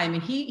the eye, I mean,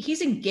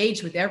 he's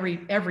engaged with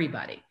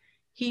everybody.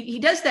 He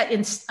does that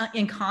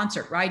in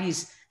concert, right?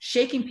 He's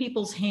shaking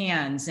people's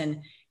hands,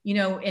 and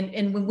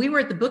when we were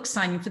at the book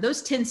signing, for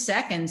those 10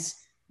 seconds,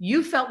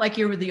 you felt like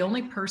you were the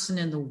only person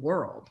in the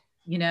world.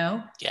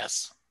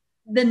 Yes.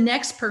 The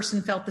next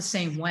person felt the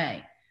same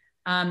way.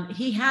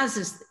 He has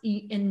this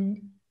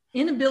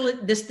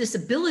inability, this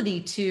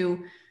ability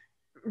to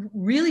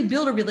really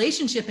build a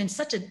relationship in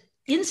such an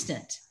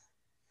instant.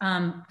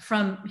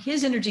 From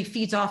his energy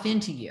feeds off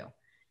into you.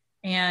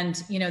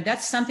 And,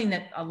 that's something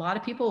that a lot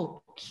of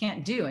people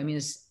can't do. I mean,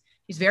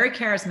 he's very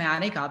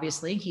charismatic,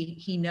 obviously.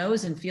 He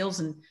knows and feels,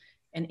 and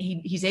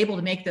he's able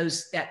to make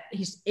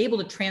he's able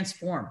to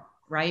transform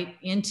right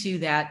into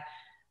that,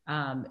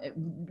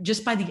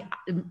 just by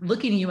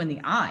looking at you in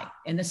the eye.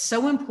 And that's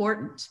so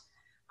important.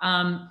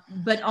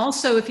 But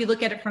also, if you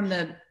look at it from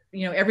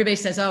everybody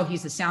says, oh,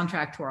 he's the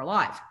soundtrack to our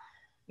life.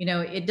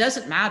 It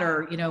doesn't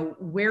matter,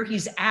 where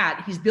he's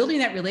at. He's building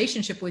that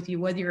relationship with you,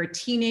 whether you're a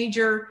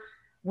teenager,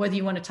 whether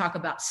you want to talk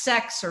about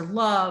sex or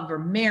love or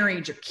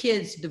marriage or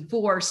kids,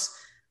 divorce,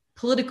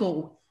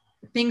 political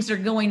things that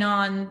are going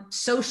on,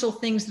 social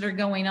things that are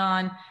going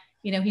on.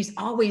 He's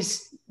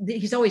always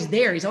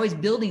there. He's always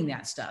building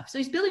that stuff. So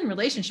he's building a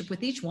relationship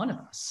with each one of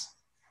us.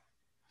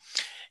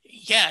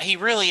 Yeah, he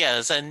really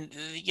is. And,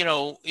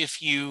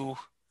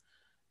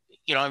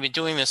 I've been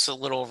doing this a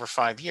little over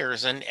 5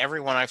 years, and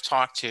everyone I've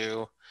talked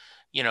to,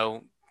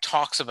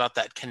 talks about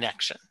that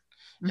connection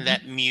and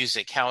that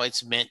music, how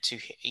it's meant to,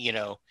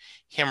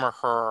 him or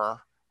her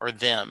or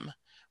them,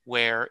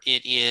 where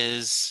it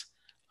is,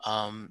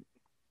 and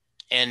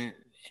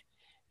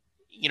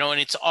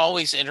it's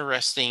always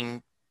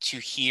interesting to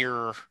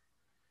hear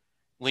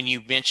when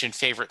you mention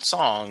favorite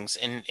songs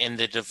and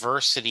the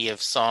diversity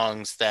of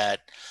songs that,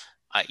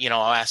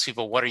 I'll ask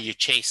people, what are you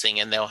chasing?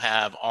 And they'll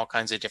have all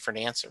kinds of different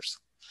answers.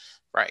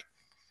 Right.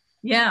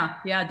 Yeah,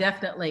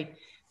 definitely.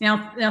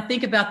 Now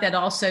think about that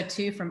also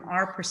too, from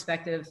our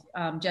perspective,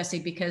 Jesse,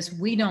 because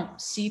we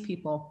don't see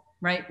people,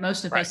 right?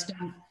 Most of us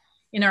don't.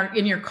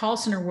 In your call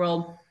center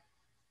world,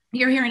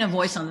 you're hearing a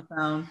voice on the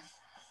phone.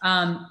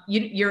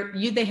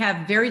 They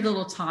have very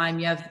little time.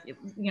 You have,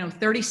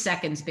 30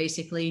 seconds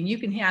basically, and you're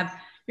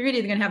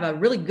either going to have a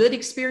really good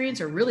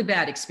experience or really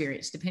bad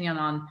experience, depending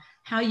on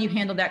how you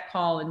handle that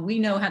call. And we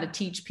know how to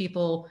teach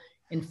people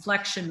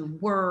inflection,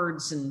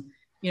 words, and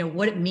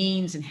what it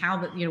means, and how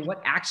what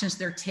actions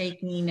they're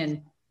taking,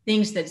 and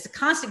things that it's a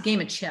constant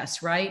game of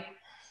chess, right?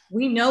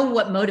 We know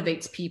what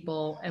motivates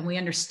people, and we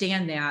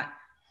understand that.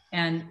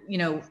 And,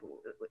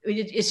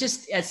 it's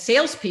just, as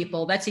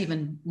salespeople, that's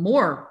even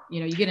more,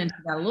 you get into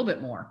that a little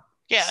bit more.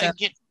 Yeah. So,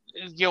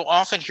 you'll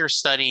often hear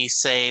studies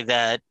say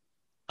that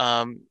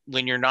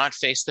when you're not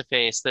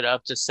face-to-face, that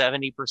up to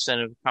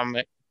 70% of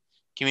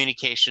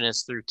communication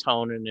is through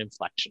tone and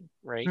inflection,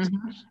 right?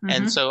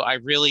 And so I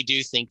really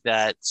do think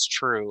that's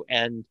true.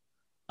 And,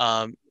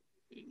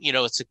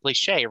 it's a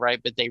cliche, right?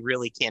 But they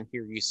really can't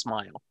hear you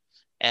smile.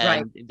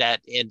 And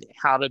and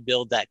how to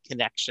build that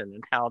connection,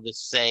 and how to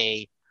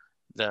say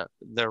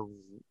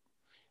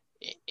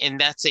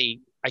and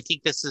I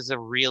think this is a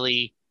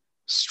really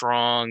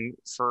strong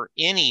for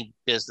any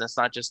business,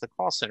 not just the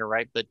call center,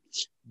 right? But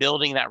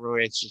building that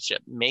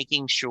relationship,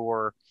 making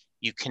sure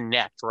you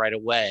connect right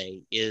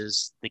away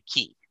is the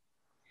key.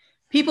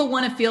 People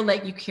want to feel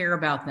like you care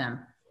about them,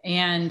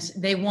 and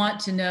they want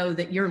to know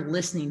that you're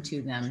listening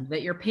to them,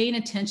 that you're paying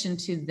attention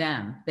to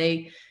them.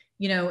 They,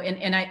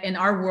 and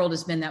our world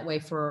has been that way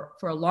for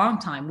a long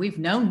time. We've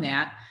known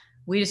that.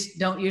 We just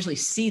don't usually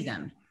see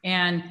them.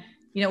 And,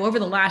 over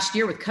the last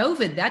year with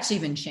COVID, that's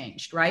even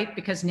changed, right?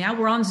 Because now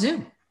we're on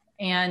Zoom.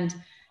 And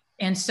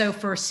so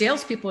for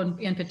salespeople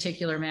in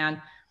particular,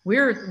 man,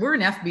 we're an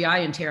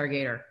FBI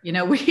interrogator.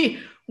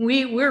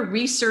 We're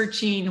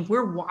researching,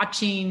 we're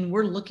watching,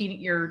 we're looking at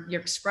your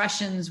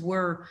expressions,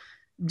 we're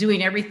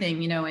doing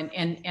everything,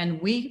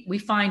 and we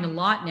find a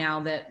lot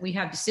now that we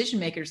have decision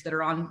makers that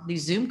are on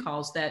these Zoom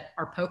calls that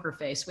are poker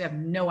face. We have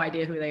no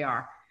idea who they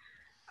are.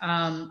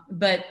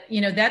 But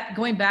that,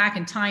 going back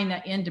and tying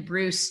that into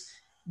Bruce,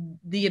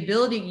 the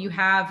ability you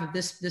have of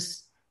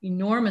this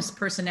enormous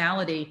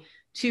personality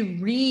to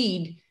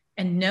read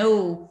and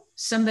know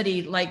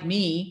somebody like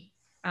me,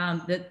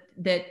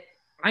 that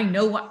I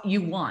know what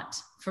you want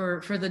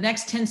for the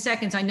next 10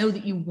 seconds. I know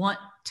that you want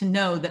to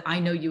know that I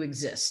know you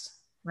exist.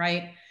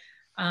 Right.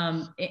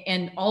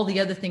 And all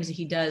the other things that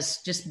he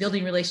does, just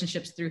building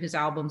relationships through his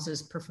albums,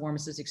 his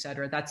performances, et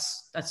cetera.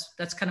 That's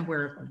kind of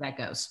where that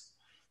goes.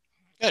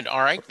 Good.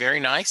 All right. Very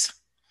nice.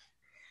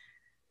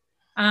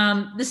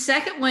 The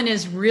second one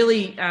is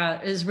really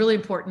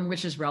important,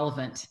 which is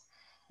relevant.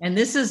 And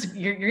this is,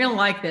 you're going to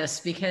like this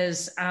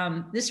because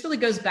this really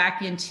goes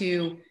back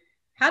into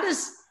how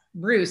does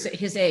Bruce at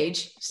his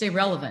age stay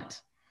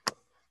relevant?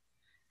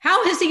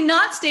 How has he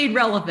not stayed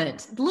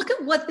relevant? Look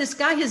at what this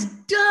guy has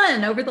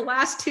done over the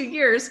last 2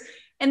 years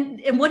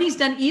and what he's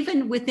done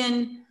even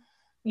within,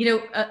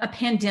 a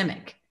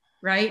pandemic,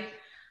 right?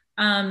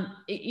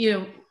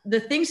 The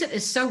things that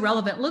is so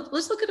relevant.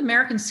 Let's look at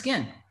American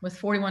Skin with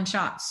 41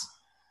 Shots.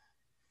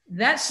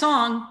 That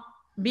song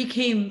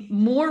became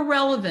more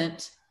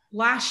relevant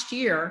last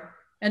year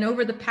and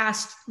over the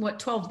past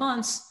 12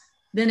 months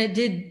than it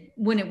did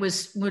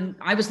when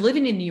I was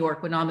living in New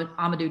York when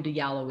Amadou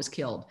Diallo was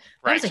killed.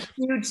 That was a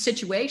huge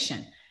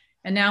situation.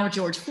 And now with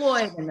George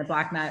Floyd and the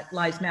Black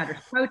Lives Matter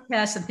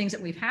protests and things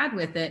that we've had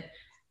with it,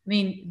 I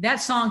mean, that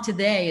song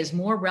today is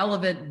more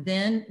relevant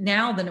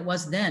now than it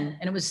was then.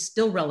 And it was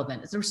still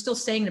relevant. We're still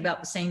saying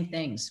about the same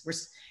things.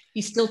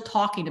 He's still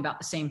talking about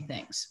the same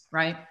things,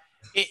 right?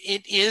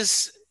 It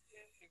is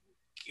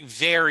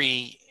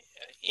very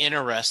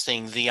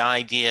interesting, the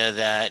idea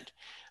that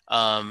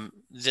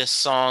this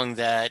song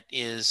that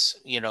is,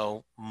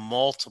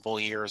 multiple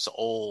years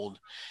old,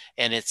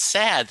 and it's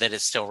sad that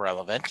it's still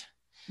relevant.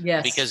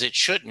 Yes. Because it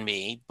shouldn't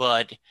be,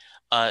 but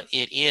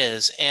it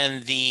is.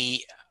 And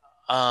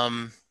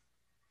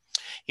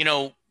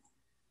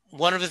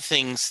one of the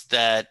things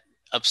that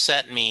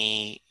upset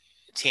me,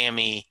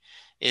 Tammy,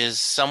 is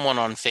someone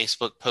on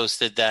Facebook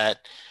posted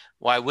that,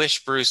 well, I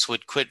wish Bruce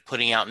would quit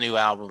putting out new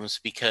albums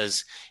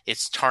because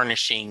it's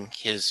tarnishing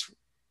his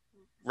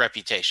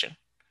reputation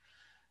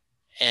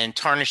and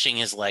tarnishing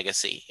his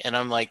legacy. And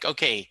I'm like,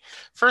 okay,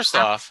 first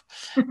off,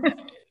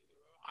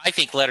 I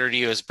think Letter to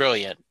You is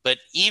brilliant, but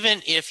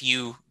even if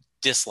you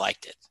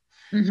disliked it,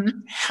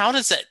 how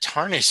does that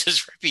tarnish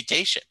his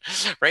reputation,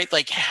 right?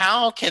 Like,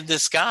 how can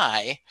this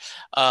guy,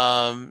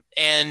 and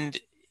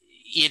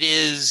it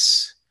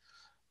is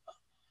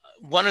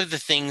one of the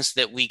things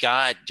that we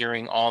got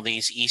during all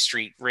these E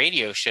Street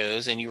radio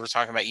shows, and you were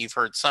talking about, you've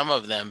heard some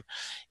of them,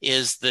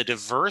 is the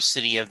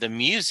diversity of the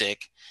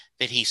music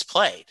that he's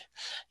played.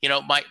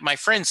 My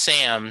friend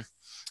Sam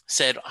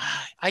said,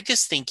 I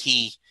just think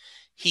he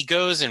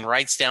goes and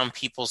writes down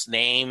people's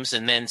names,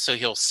 and then so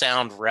he'll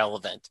sound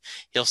relevant.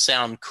 He'll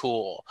sound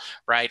cool,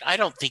 right? I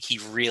don't think he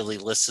really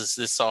listens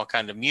to this all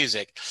kind of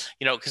music,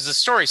 because the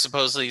story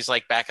supposedly is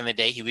like back in the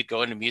day, he would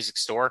go into a music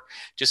store,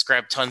 just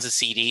grab tons of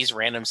CDs,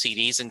 random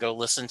CDs, and go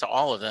listen to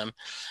all of them.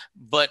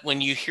 But when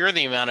you hear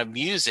the amount of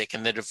music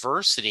and the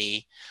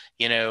diversity,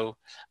 you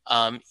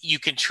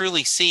can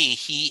truly see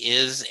he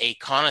is a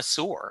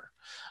connoisseur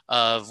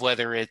of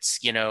whether it's,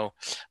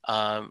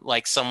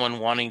 like someone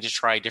wanting to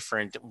try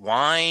different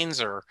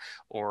wines or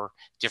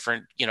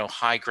different,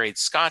 high grade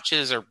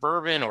scotches or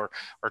bourbon or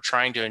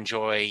trying to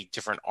enjoy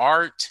different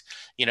art.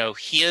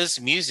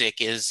 His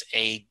music is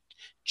a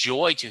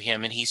joy to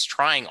him, and he's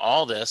trying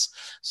all this.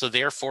 So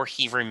therefore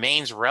he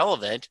remains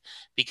relevant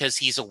because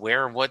he's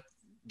aware of what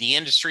the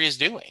industry is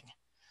doing.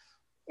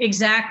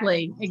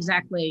 Exactly.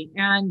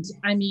 And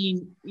I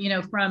mean,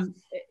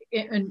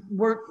 and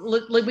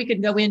we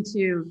could go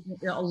into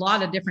a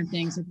lot of different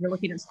things if you're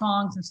looking at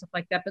songs and stuff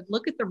like that, but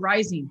look at The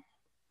Rising.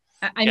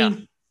 I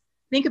mean,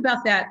 think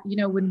about that.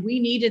 When we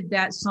needed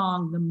that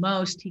song the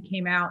most, he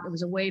came out. It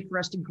was a way for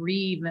us to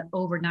grieve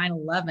over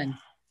 9/11,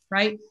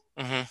 right?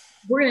 Mm-hmm.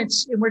 We're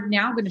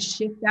now going to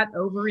shift that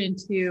over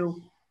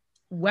into,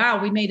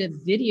 wow, we made a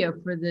video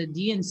for the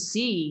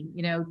DNC,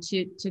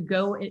 to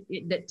go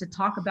to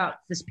talk about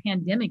this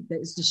pandemic that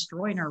is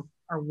destroying our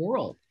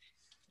world.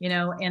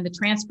 And the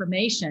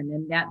transformation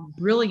and that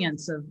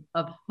brilliance of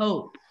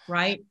hope,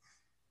 right?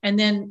 And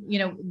then,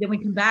 then we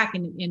come back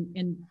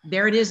and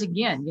there it is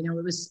again.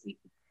 It was,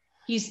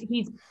 he's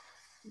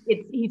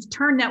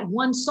turned that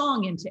one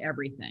song into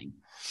everything.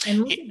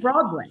 And look at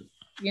Broadway,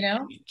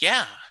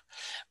 Yeah.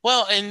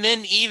 Well, and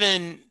then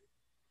even,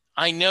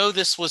 I know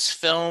this was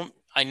filmed,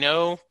 I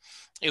know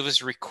it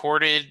was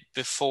recorded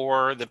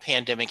before the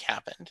pandemic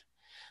happened,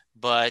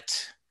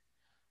 but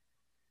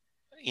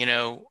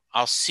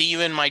I'll see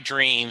you in my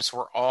dreams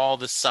where all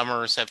the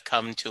summers have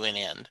come to an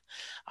end.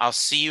 I'll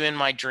see you in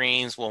my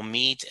dreams. We'll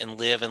meet and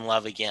live and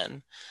love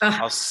again.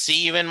 I'll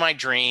see you in my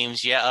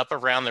dreams. Yeah, up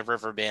around the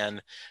river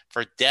bend.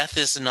 For death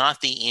is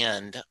not the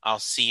end. I'll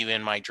see you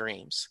in my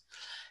dreams.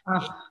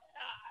 I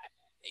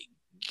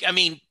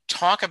mean,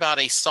 talk about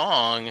a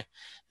song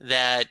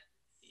that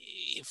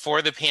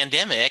for the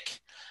pandemic,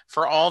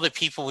 for all the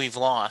people we've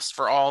lost,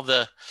 for all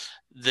the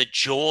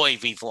joy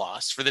we've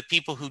lost, for the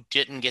people who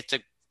didn't get to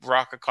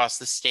rock across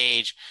the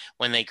stage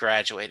when they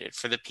graduated,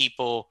 for the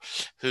people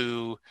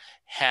who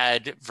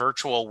had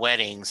virtual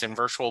weddings and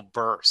virtual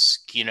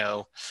births.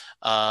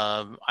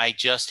 I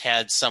just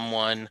had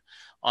someone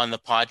on the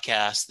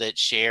podcast that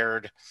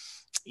shared,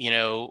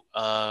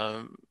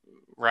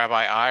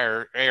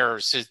 Rabbi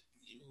Ayers,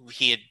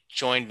 he had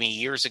joined me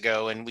years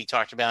ago, and we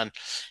talked about,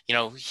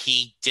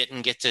 he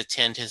didn't get to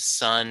attend his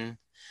son's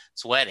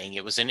wedding.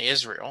 It was in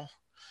Israel.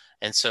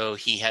 And so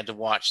he had to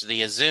watch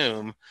via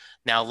Zoom.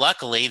 Now,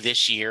 luckily,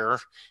 this year,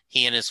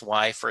 he and his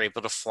wife were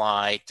able to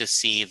fly to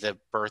see the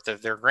birth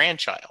of their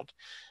grandchild,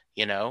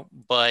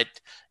 but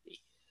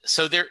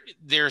so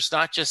there's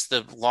not just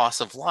the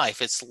loss of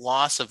life, it's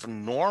loss of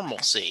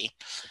normalcy.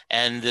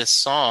 And this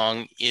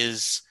song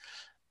is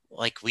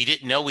like, we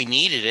didn't know we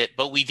needed it,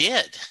 but we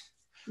did.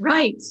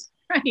 Right.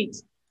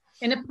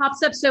 And it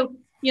pops up. So,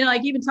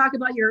 like even talk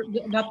about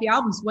about the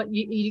albums, what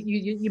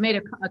you made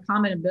a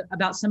comment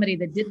about somebody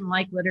that didn't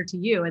like Letter to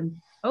You. And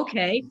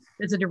okay,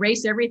 does it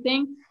erase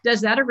everything?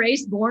 Does that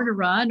erase Born to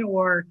Run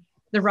or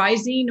The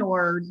Rising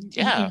or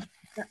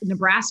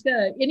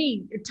Nebraska,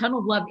 any Tunnel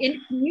of Love?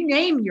 You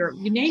name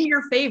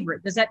your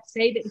favorite. Does that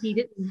say that he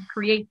didn't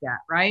create that?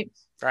 Right.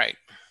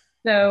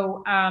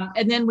 So,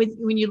 and then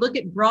when you look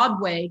at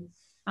Broadway,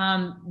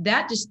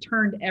 that just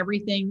turned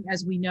everything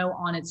as we know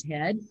on its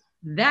head.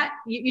 That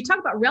you talk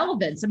about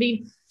relevance. I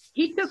mean,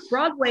 he took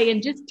Broadway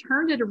and just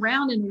turned it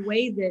around in a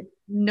way that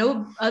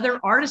no other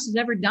artist has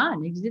ever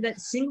done. He did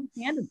that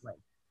single-handedly.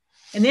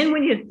 And then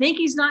when you think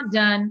he's not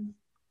done,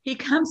 he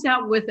comes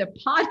out with a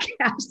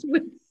podcast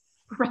with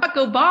Barack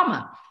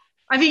Obama.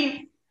 I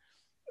mean,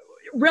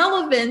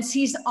 relevance,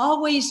 he's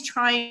always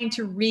trying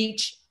to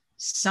reach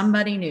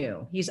somebody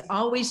new. He's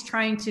always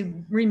trying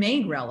to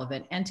remain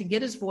relevant and to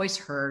get his voice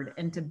heard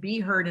and to be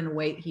heard in a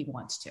way he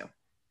wants to.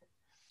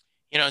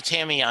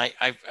 Tammy,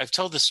 I've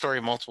told this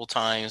story multiple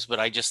times, but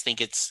I just think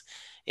it's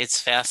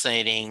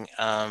fascinating.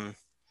 I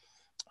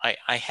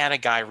had a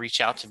guy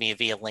reach out to me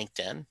via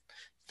LinkedIn,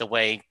 the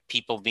way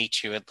people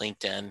meet you at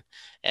LinkedIn,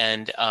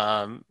 and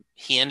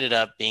he ended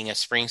up being a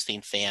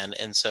Springsteen fan,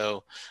 and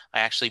so I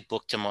actually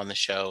booked him on the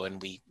show,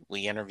 and we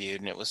interviewed,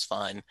 and it was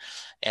fun.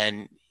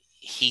 And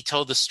he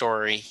told the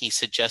story. He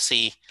said,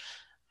 "Jesse,"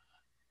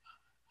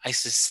 I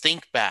said,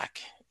 "think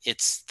back.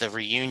 It's the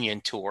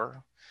reunion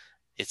tour.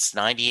 It's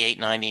 98,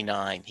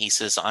 99. He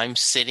says, I'm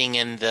standing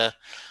in the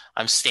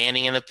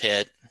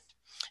pit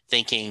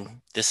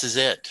thinking, this is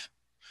it.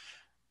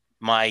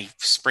 My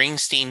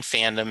Springsteen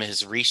fandom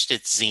has reached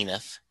its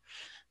zenith.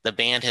 The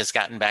band has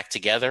gotten back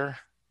together.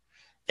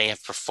 They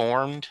have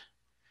performed.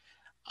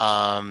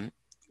 They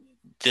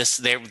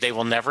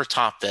will never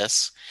top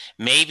this.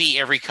 Maybe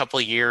every couple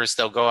of years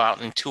they'll go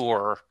out and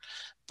tour,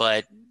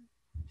 but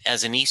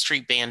as an E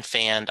Street Band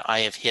fan, I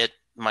have hit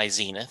my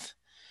zenith."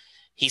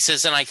 He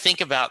says, and I think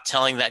about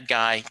telling that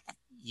guy,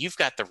 you've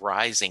got The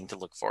Rising to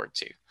look forward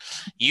to.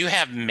 You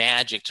have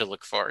Magic to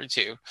look forward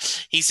to.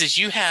 He says,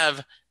 you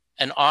have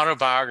an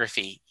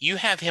autobiography. You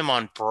have him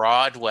on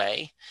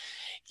Broadway.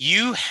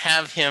 You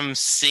have him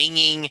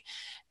singing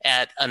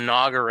at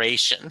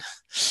inauguration.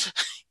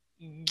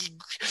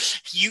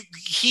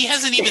 He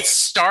hasn't even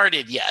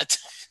started yet.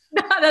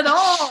 Not at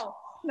all.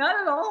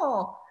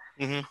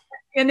 Mm-hmm.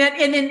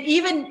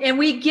 And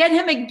we get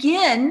him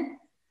again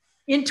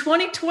in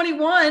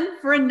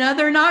 2021 for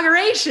another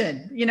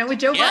inauguration, with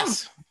Joe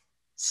Biden.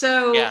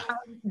 So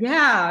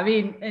I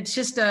mean, it's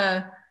just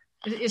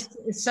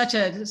it's such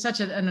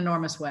an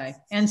enormous way.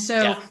 And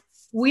so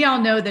we all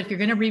know that if you're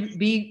going to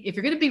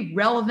be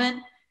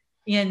relevant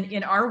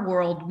in our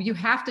world, you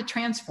have to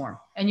transform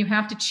and you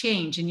have to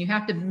change and you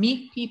have to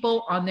meet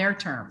people on their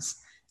terms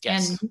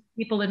and meet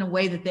people in a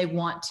way that they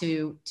want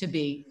to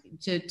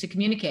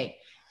communicate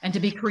and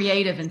to be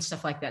creative and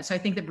stuff like that. So I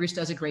think that Bruce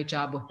does a great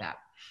job with that.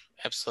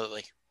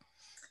 Absolutely.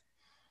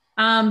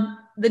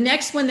 The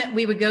next one that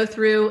we would go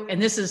through,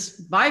 and this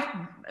is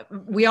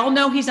we all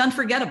know he's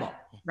unforgettable,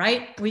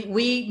 right?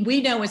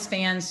 We know as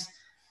fans,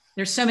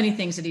 there's so many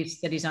things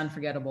that he's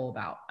unforgettable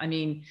about. I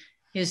mean,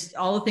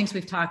 all the things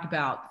we've talked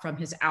about, from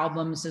his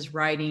albums, his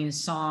writing,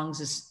 his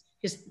songs,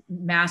 his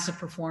massive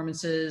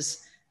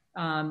performances,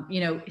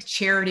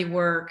 charity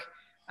work,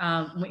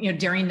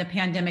 during the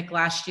pandemic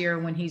last year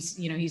when he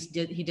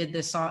did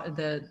this song,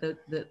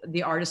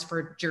 the Artist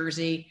for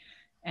Jersey,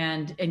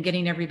 and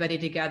getting everybody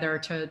together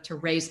to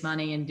raise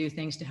money and do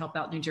things to help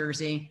out New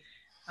Jersey.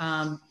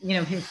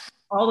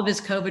 All of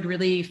his COVID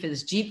relief,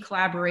 his Jeep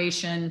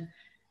collaboration.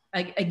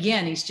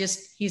 Again,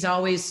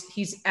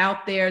 he's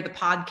out there, the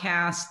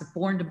podcast, the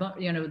Born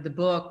to, the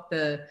book,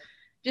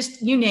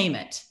 just you name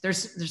it.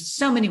 There's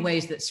so many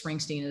ways that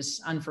Springsteen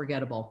is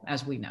unforgettable,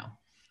 as we know.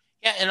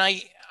 Yeah. And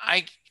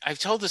I've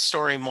told this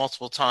story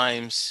multiple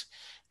times,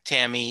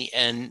 Tammy,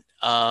 and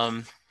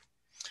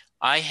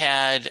I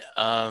had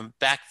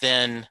back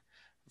then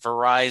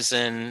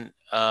Verizon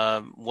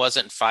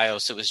wasn't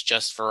Fios, it was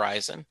just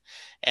Verizon,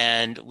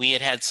 and we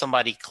had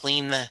somebody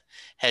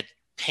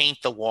paint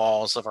the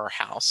walls of our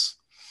house,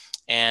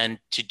 and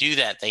to do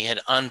that they had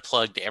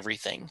unplugged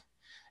everything,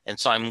 and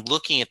so I'm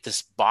looking at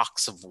this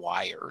box of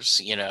wires,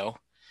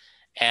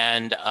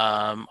 and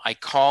I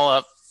call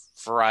up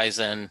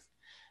Verizon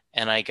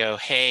and I go,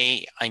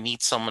 hey, I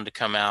need someone to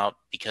come out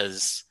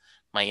because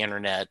my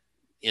internet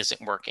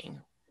isn't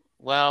working.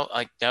 Well,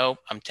 no,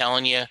 I'm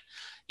telling you,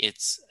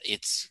 it's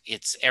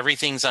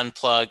everything's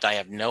unplugged. I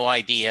have no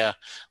idea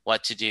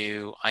what to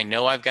do. I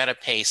know I've got to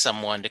pay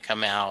someone to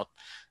come out.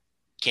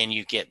 Can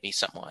you get me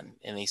someone?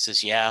 And he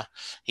says, yeah.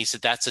 He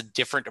said, that's a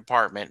different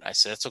department. I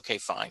said, that's okay,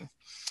 fine.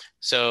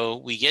 So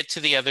we get to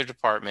the other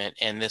department,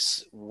 and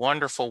this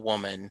wonderful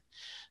woman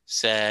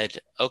said,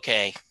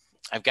 okay,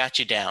 I've got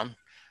you down.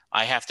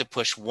 I have to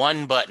push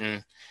one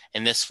button,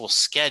 and this will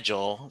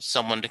schedule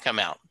someone to come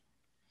out.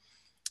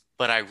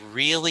 But I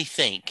really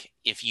think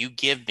if you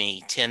give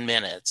me 10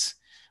 minutes,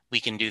 we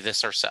can do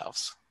this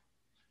ourselves.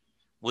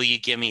 Will you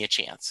give me a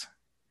chance?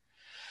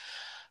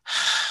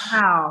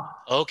 Wow.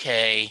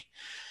 Okay.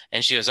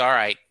 And she goes, all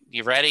right,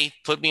 you ready?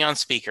 Put me on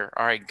speaker.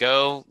 All right,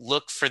 go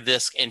look for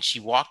this. And she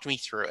walked me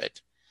through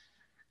it.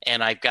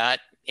 And I've got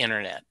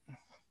internet.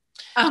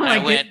 Oh And my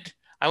goodness.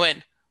 I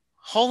went,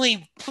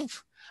 holy poop.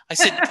 I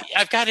said,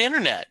 I've got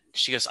internet.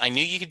 She goes, I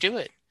knew you could do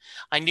it.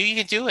 I knew you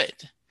could do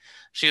it.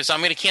 She goes, I'm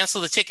going to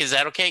cancel the ticket. Is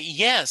that okay?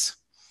 Yes.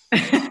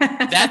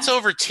 That's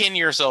over 10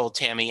 years old,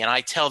 Tammy. And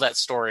I tell that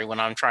story when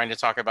I'm trying to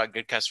talk about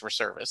good customer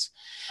service.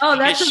 Oh,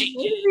 Because that's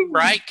amazing.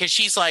 right? Because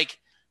she's like,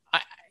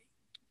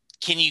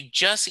 can you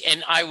just,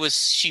 and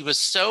she was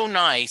so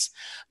nice.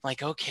 I'm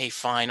like, okay,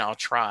 fine, I'll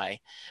try.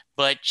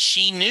 But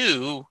she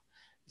knew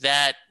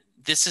that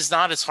this is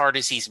not as hard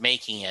as he's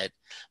making it.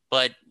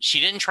 But she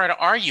didn't try to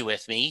argue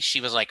with me. She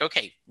was like,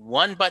 okay,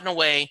 one button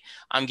away,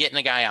 I'm getting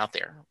a guy out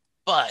there.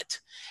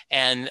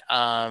 And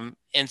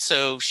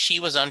so she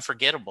was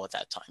unforgettable at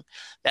that time.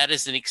 That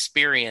is an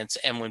experience.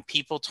 And when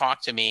people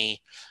talk to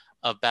me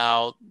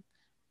about,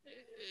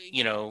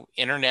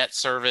 internet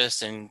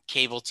service and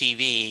cable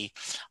TV,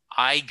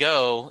 I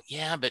go,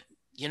 yeah, but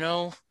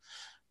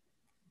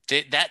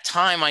that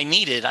time I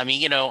needed. I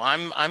mean,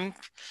 I'm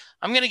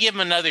going to give him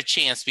another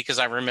chance because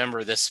I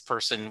remember this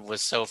person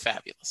was so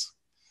fabulous.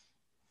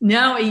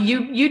 No,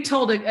 you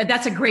told it.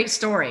 That's a great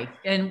story.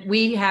 And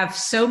we have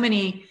so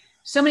many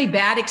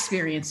bad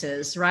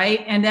experiences,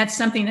 right? And that's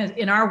something that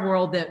in our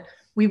world that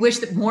we wish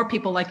that more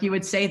people like you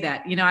would say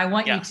that. I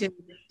want you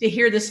to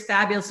hear this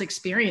fabulous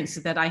experience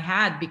that I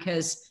had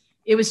because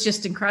it was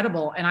just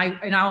incredible. And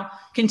I'll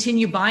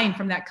continue buying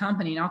from that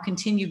company and I'll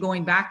continue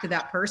going back to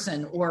that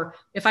person. Or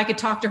if I could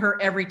talk to her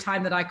every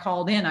time that I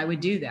called in, I would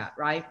do that.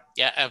 Right.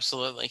 Yeah,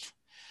 absolutely.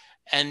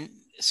 And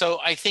so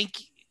I think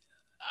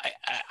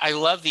I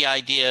love the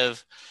idea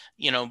of,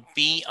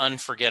 be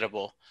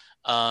unforgettable.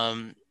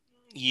 And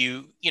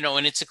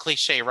it's a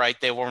cliche, right?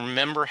 They will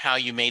remember how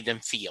you made them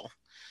feel.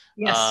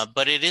 Yes.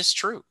 But it is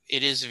true.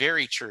 It is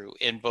very true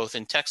in both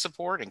in tech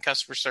support and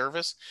customer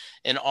service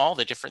and all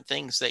the different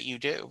things that you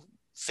do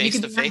face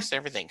to face,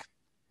 everything.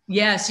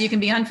 Yes. You can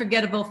be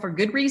unforgettable for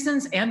good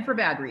reasons and for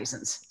bad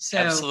reasons. So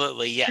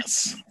absolutely.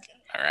 Yes.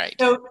 All right.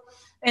 So,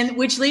 and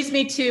which leads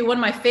me to one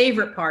of my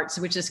favorite parts,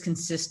 which is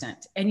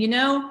consistent. And,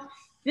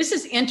 this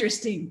is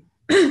interesting.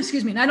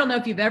 Excuse me. And I don't know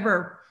if you've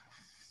ever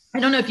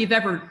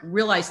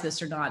realized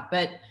this or not,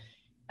 but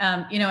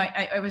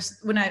I was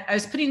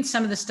putting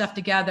some of this stuff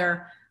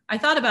together, I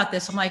thought about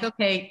this. I'm like,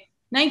 okay,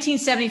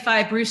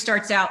 1975, Bruce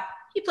starts out,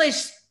 he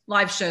plays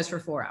live shows for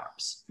 4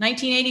 hours.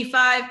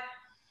 1985,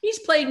 he's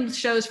played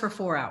shows for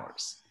 4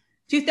 hours.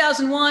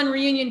 2001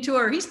 reunion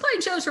tour, he's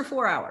playing shows for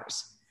 4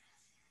 hours.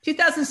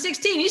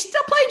 2016, he's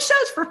still playing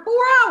shows for 4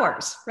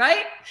 hours,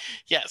 right?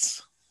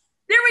 Yes.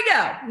 There we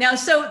go. Now,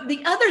 so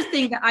the other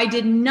thing that I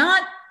did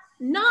not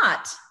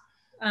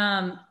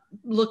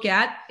look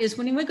at is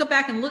when we go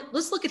back and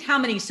let's look at how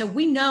many. So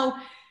we know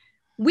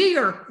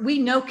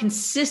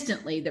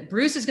consistently that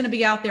Bruce is going to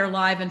be out there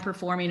live and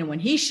performing. And when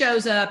he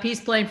shows up, he's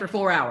playing for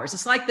 4 hours.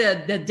 It's like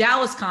the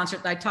Dallas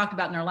concert that I talked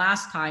about in our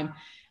last time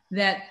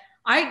that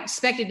I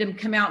expected him to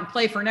come out and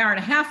play for an hour and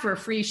a half for a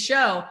free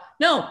show.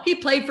 No, he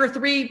played for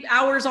 3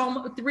 hours,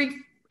 almost 3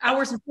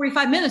 hours and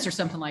 45 minutes or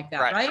something like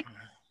that.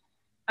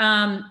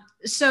 Right.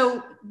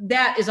 So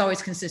that is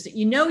always consistent.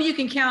 You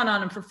can count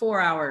on him for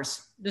 4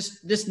 hours.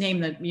 Just name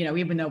the,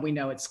 even though we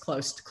know it's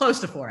close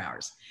to 4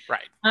 hours.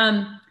 Right.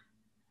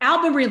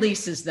 Album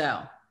releases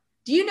though.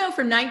 Do you know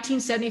from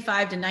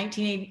 1975 to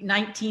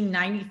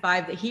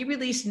 1995 that he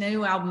released a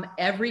new album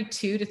every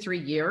 2 to 3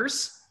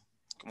 years?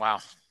 Wow.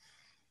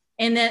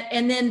 And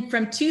then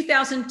from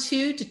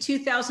 2002 to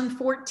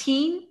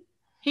 2014,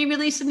 he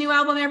released a new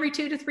album every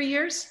 2 to 3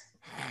 years.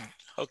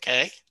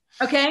 Okay.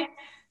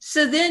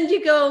 So then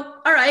you go,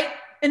 all right.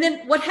 And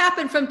then what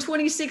happened from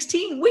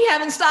 2016? We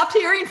haven't stopped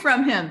hearing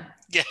from him.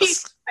 Yes.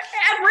 He's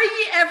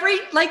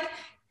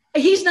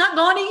not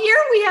gone a year.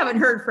 We haven't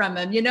heard from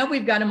him.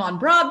 We've got him on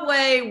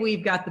Broadway.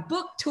 We've got the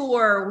book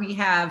tour. We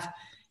have,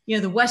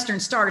 the Western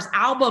Stars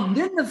album,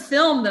 then the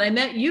film that I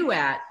met you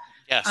at.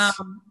 Yes.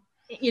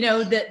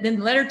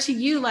 Then Letter to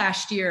You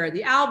last year,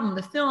 the album,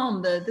 the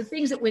film, the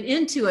things that went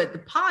into it, the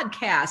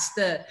podcast,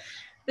 the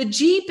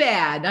Jeep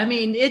ad. I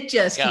mean, it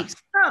just keeps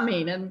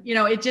coming. And, he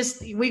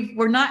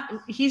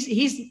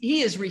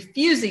is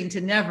refusing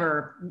to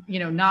never,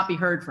 not be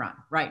heard from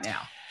right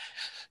now.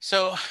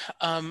 So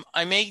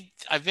I've made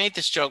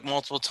this joke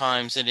multiple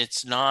times, and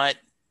it's not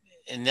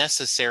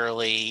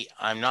necessarily,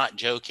 I'm not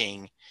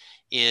joking,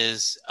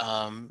 is,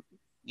 I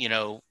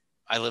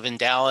live in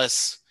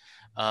Dallas.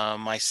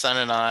 My son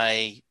and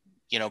I,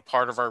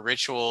 part of our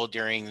ritual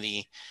during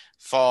the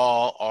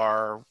fall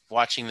are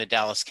watching the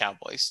Dallas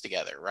Cowboys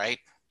together, right?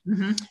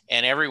 Mm-hmm.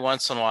 And every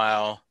once in a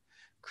while,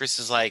 Chris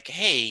is like,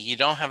 hey, you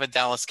don't have a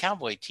Dallas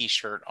Cowboy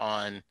t-shirt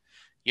on.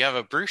 You have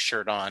a Bruce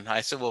shirt on.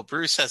 I said, well,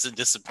 Bruce hasn't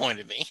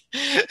disappointed me.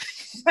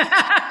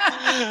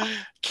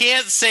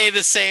 Can't say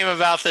the same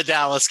about the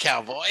Dallas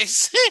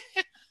Cowboys.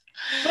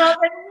 Well,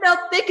 no,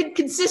 they can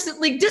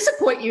consistently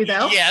disappoint you,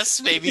 though.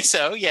 Yes, maybe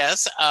so.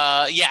 Yes.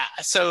 Yeah.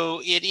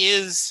 So it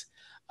is.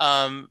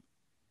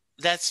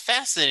 That's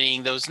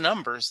fascinating. Those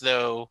numbers,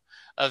 though,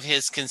 of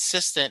his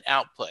consistent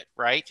output,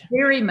 right?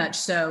 Very much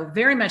so.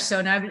 Very much so.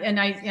 And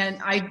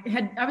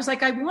I was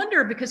like, I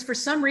wonder, because for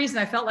some reason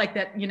I felt like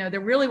that,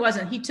 there really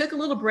wasn't. He took a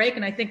little break,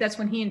 and I think that's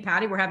when he and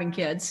Patty were having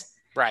kids.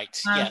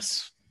 Right.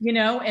 Yes.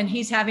 And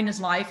he's having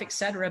his life, et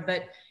cetera.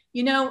 But,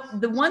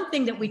 the one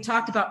thing that we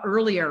talked about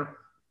earlier,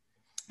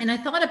 and I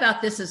thought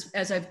about this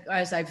as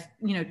I've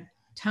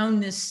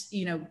toned this,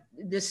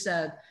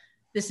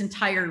 this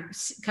entire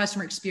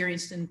customer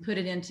experience and put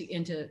it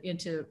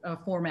into a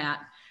format.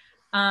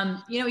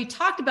 He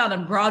talked about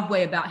on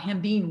Broadway about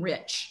him being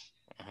rich,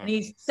 and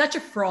he's such a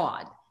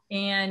fraud.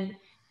 And,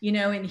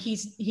 and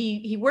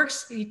he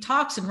works, he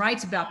talks and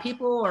writes about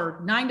people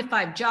or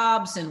 9-to-5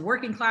 jobs and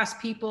working class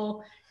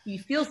people. He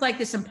feels like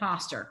this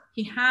imposter.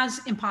 He has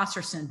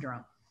imposter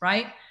syndrome,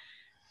 right?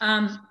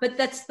 But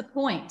that's the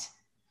point.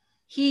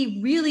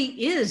 He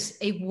really is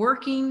a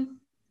working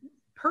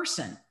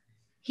person.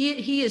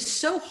 He is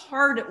so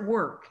hard at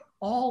work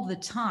all the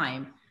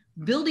time,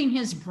 building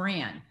his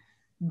brand,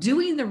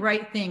 doing the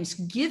right things,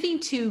 giving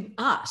to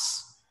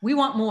us. We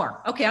want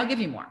more. Okay, I'll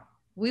give you more.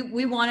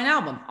 We want an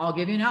album. I'll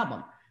give you an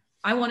album.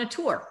 I want a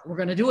tour. We're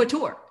going to do a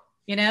tour.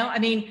 He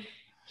may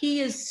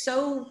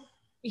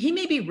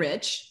be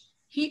rich.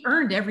 He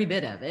earned every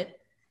bit of it.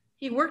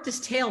 He worked his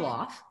tail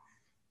off.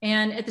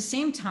 And at the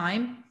same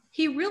time,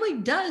 he really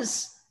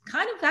does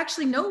kind of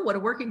actually know what a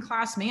working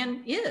class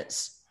man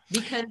is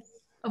because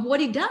of what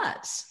he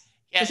does.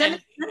 Yeah, Does that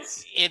make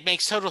sense? It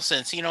makes total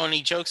sense. And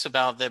he jokes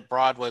about that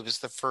Broadway was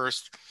the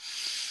first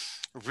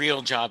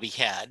real job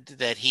he had,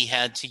 that he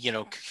had to,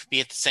 be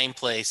at the same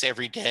place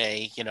every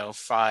day,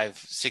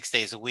 5-6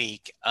 days a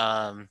week.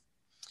 But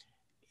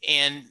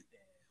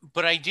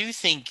I do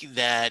think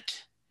that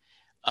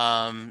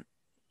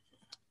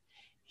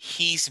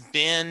he's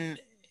been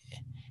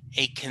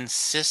a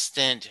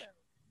consistent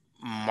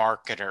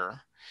marketer.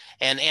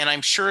 And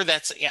I'm sure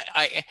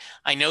I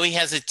know he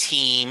has a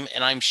team,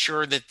 and I'm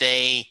sure that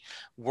they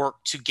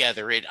work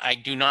together. I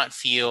do not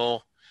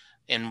feel,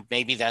 and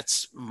maybe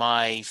that's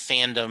my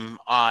fandom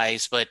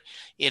eyes, but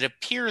it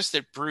appears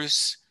that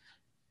Bruce,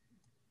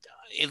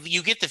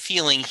 you get the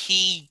feeling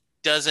he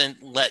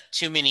doesn't let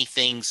too many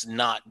things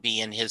not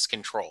be in his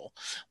control.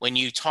 When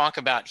you talk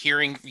about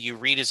you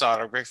read his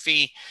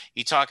autobiography,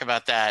 you talk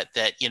about that,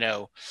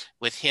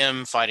 with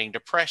him fighting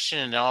depression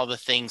and all the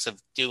things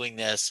of doing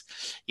this,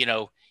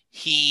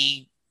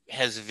 he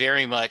has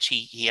very much,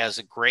 he has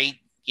a great,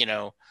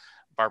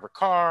 Barbara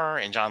Carr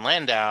and John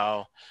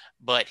Landau,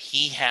 but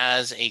he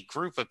has a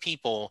group of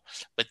people,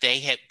 but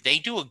they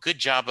do a good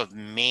job of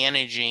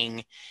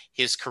managing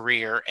his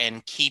career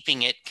and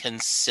keeping it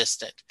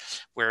consistent,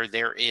 where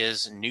there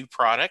is new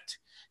product,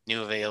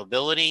 new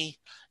availability.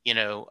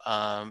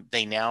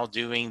 They now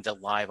doing the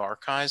live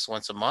archives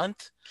once a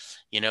month,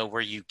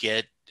 where you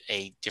get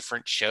a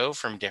different show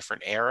from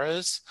different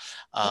eras.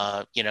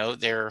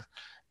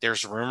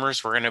 There's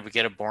rumors we're going to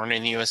get a Born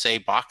in the USA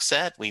box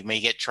set. We may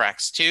get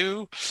tracks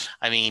too.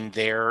 I mean,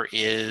 there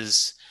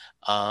is,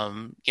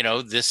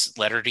 this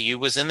Letter to You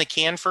was in the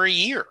can for a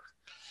year.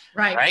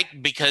 Right.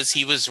 Because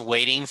he was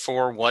waiting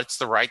for what's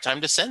the right time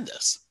to send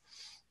this.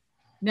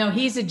 No,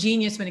 he's a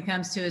genius when it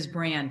comes to his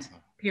brand,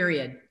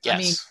 period. Yes. I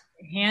mean,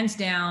 hands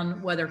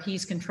down, whether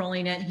he's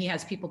controlling it, he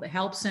has people that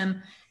helps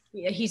him.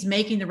 He's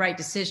making the right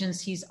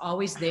decisions. He's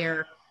always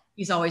there.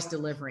 He's always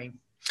delivering.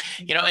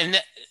 And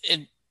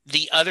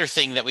the other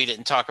thing that we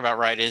didn't talk about,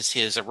 right, is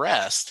his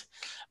arrest.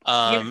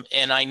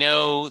 And I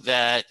know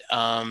that,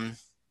 I've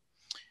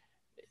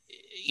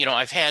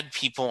had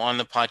people on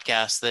the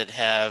podcast that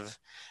have,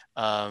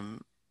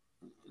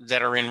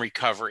 that are in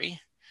recovery.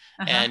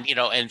 And,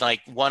 and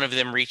like one of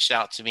them reached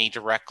out to me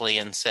directly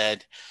and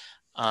said,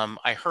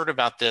 I heard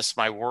about this.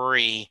 My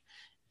worry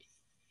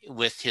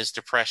with his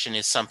depression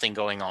is something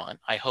going on.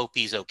 I hope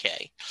he's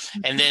okay.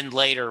 And then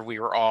later we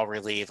were all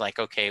relieved, like,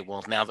 okay,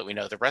 well, now that we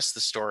know the rest of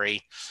the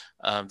story,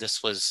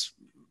 this was,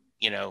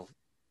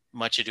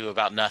 much ado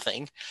about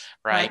nothing.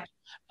 Right.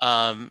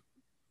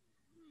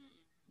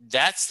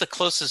 That's the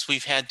closest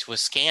we've had to a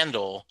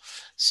scandal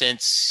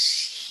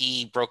since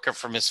he broke up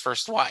from his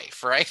first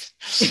wife. Right.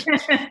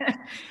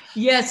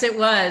 Yes, it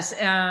was.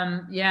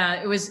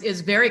 It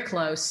was very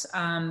close.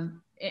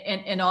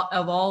 And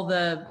of all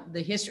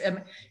the history,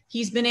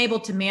 he's been able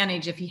to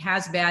manage. If he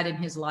has bad in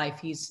his life,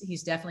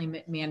 he's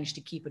definitely managed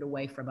to keep it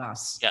away from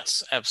us.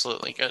 Yes,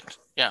 absolutely. Good.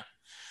 Yeah.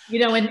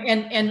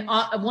 And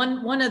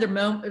one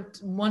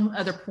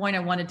other point I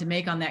wanted to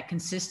make on that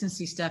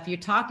consistency stuff. You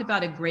talked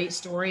about a great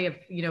story of,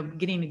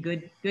 getting a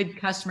good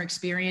customer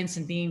experience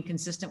and being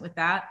consistent with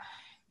that.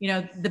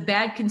 The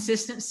bad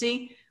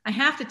consistency, I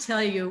have to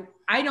tell you,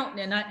 I don't,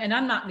 and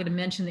I'm not going to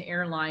mention the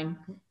airline.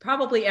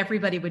 Probably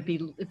everybody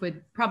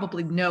would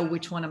probably know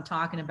which one I'm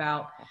talking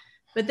about,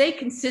 but they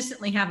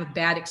consistently have a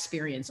bad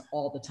experience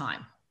all the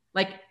time,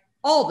 like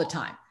all the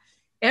time.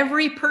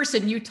 Every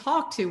person you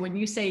talk to, when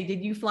you say,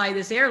 "Did you fly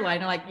this airline?"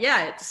 They're like,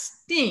 "Yeah, it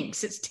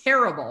stinks. It's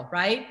terrible,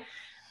 right?"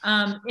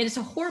 And it's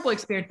a horrible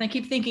experience. And I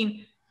keep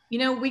thinking,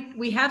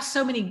 we have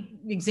so many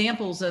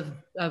examples of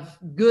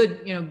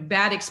good,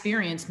 bad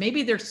experience.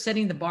 Maybe they're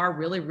setting the bar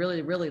really,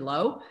 really, really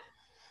low,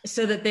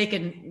 so that they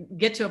can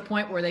get to a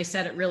point where they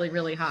set it really,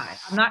 really high.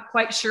 I'm not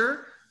quite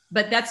sure,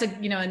 but that's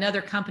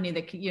another company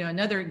that,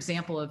 another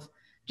example of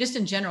just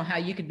in general, how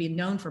you could be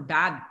known for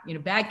bad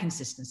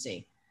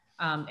consistency,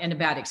 and a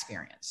bad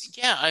experience.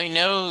 Yeah, I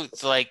know.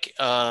 Like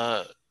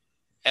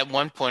at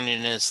one point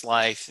in his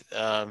life,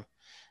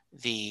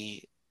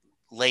 the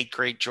late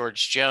great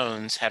George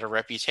Jones had a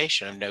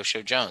reputation of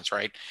no-show Jones,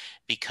 right?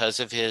 Because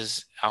of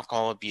his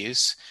alcohol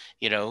abuse,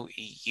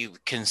 you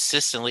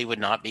consistently would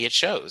not be at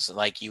shows.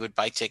 Like, you would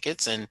buy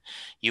tickets and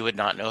you would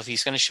not know if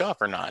he's going to show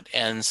up or not.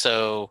 And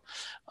so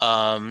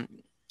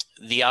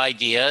the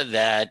idea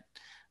that,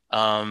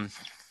 I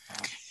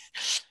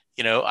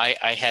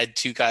had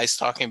two guys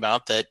talking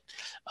about that,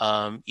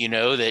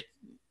 that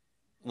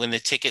when the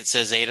ticket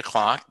says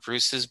 8:00,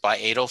 Bruce is by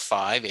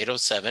 8:05,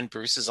 8:07,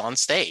 Bruce is on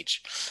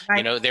stage.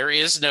 Right. There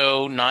is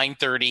no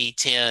 9:30,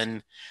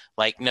 10.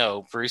 Like,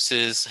 no, Bruce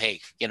is, hey,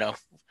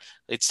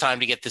 it's time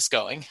to get this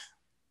going.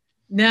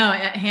 No,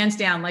 hands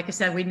down. Like I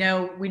said, we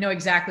know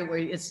exactly where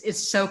it's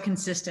so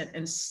consistent,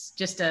 and it's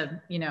just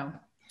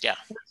Yeah.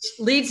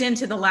 Leads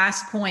into the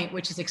last point,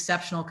 which is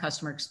exceptional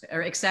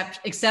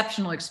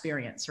exceptional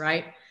experience,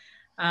 right?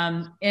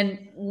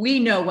 And we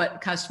know what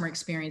customer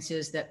experience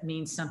is. That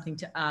means something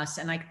to us.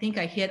 And I think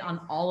I hit on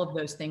all of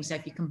those things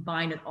if you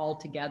combine it all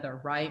together,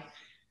 right?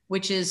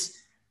 Which is,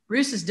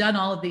 Bruce has done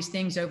all of these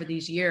things over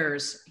these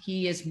years.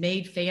 He has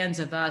made fans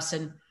of us.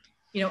 And,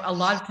 a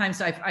lot of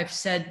times I've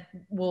said,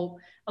 well,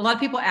 a lot of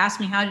people ask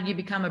me, how did you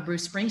become a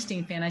Bruce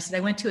Springsteen fan? I said,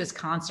 I went to his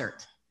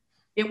concert.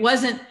 It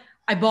wasn't,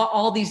 I bought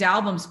all these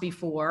albums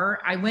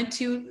before. I went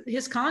to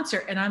his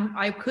concert and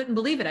I couldn't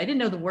believe it. I didn't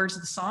know the words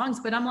of the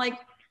songs, but I'm like,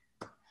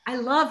 I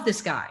love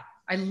this guy.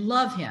 I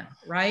love him,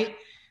 right?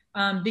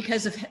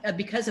 Because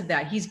of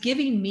that. He's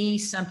giving me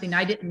something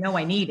I didn't know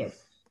I needed.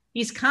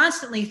 He's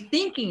constantly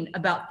thinking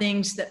about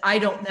things that I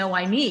don't know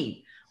I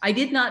need. I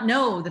did not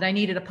know that I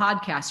needed a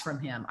podcast from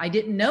him. I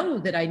didn't know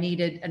that I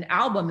needed an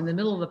album in the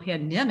middle of a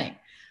pandemic.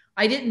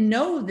 I didn't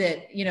know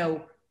that,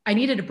 I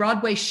needed a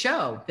Broadway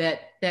show that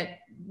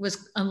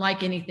was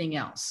unlike anything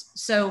else.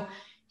 So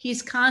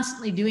he's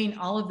constantly doing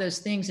all of those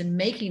things and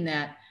making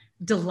that,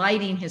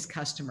 delighting his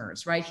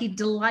customers, right? He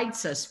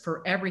delights us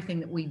for everything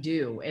that we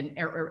do and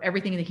or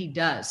everything that he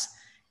does.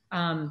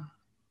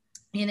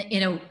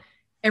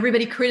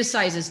 Everybody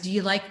criticizes, do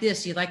you like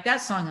this? Do you like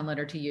that song on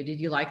Letter to You? Did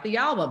you like the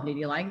album? Did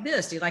you like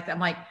this? Do you like that? I'm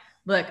like,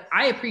 look,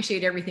 I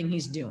appreciate everything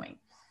he's doing.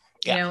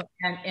 Yeah.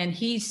 And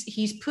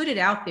he's put it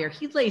out there.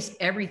 He lays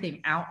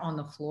everything out on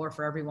the floor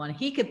for everyone.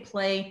 He could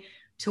play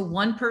to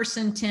one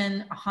person,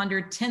 10,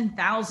 100,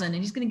 10,000, and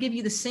he's going to give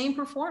you the same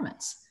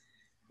performance.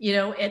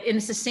 And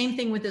it's the same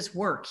thing with his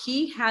work.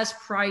 He has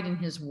pride in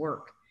his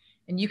work.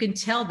 And you can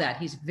tell that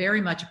he's very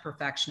much a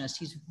perfectionist.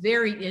 He's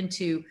very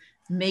into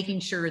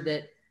making sure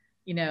that,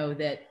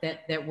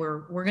 that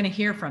we're going to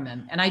hear from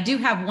him. And I do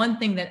have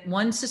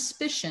one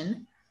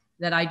suspicion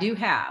that I do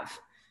have.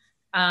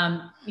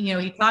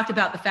 He talked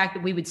about the fact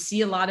that we would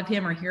see a lot of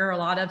him or hear a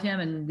lot of him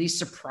and these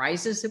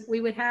surprises that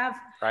we would have.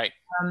 Right.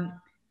 And,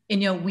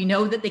 we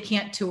know that they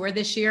can't tour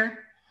this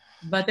year,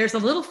 but there's a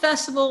little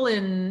festival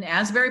in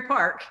Asbury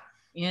Park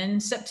in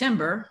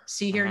September,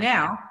 See Here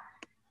Now,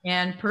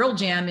 and Pearl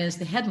Jam is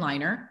the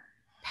headliner.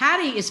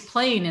 Patty is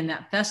playing in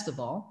that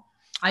festival.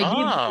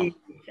 I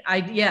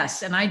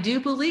do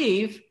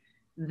believe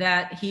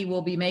that he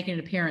will be making an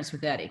appearance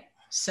with Eddie.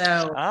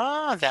 So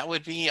that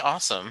would be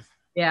awesome.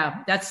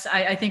 Yeah,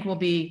 I think we'll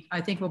be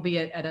at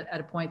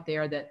a point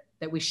there that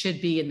we should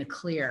be in the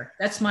clear.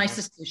 That's my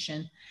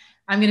suspicion.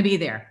 I'm going to be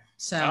there.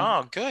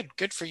 So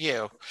good for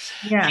you.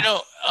 Yeah.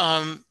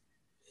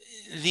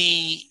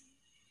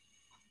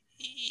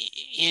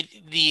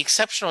 The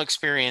exceptional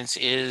experience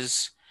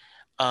is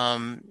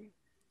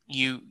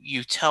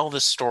you tell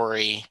the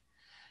story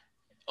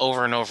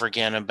over and over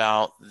again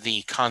about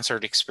the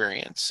concert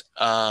experience.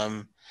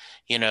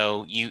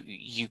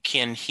 You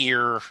can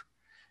hear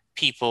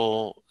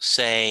people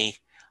say,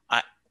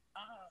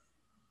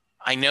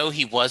 I know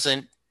he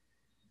wasn't,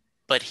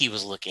 but he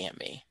was looking at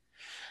me.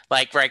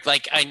 Like, right.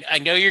 Like, I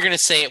know you're going to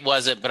say it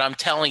wasn't, but I'm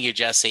telling you,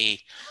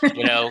 Jesse,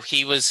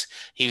 he was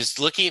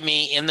looking at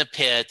me in the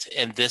pit,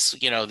 and this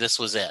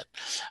was it.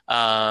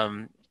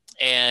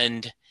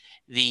 And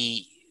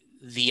the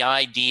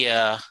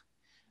idea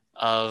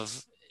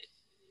of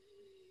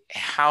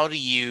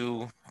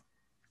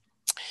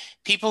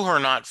people who are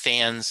not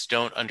fans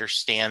don't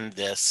understand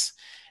this.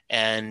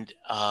 And,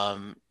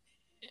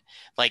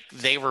 like,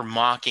 they were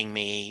mocking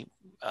me.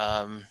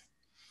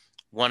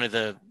 One of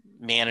the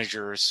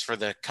managers for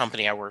the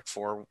company I worked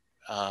for,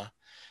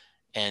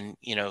 and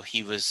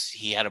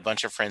he had a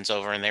bunch of friends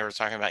over, and they were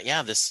talking about,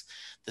 yeah, this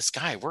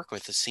guy I work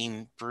with has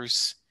seen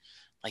Bruce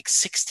like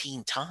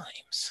 16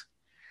 times.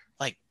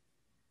 Like,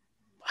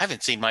 I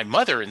haven't seen my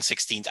mother in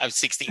 16. I was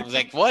 16. I was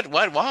like, what,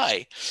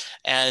 why?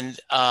 And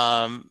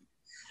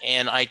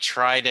I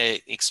try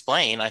to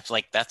explain. I feel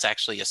like that's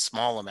actually a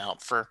small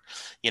amount for,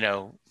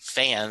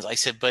 fans. I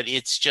said, but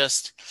it's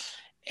just,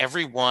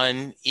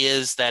 everyone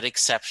is that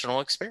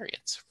exceptional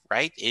experience,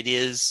 right? It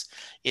is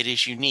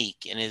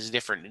unique and is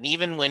different. And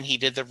even when he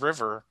did the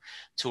River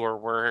tour,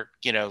 where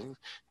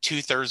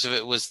 2/3 of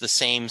it was the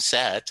same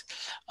set,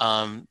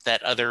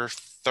 that other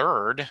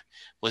third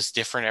was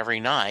different every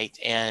night,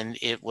 and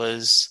it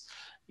was,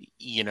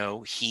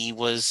 he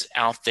was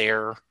out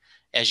there,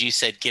 as you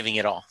said, giving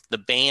it all. The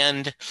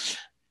band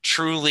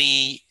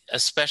truly,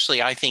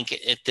 especially I think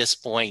at this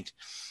point,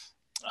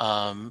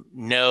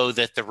 know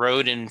that the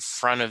road in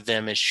front of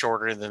them is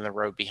shorter than the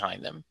road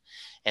behind them,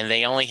 and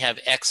they only have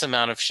X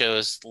amount of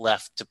shows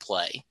left to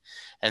play.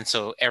 And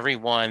so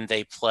everyone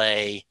they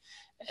play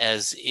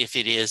as if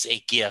it is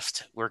a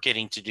gift. We're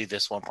getting to do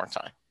this one more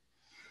time.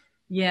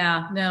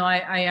 Yeah, no,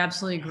 I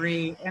absolutely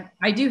agree. And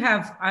I do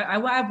have, I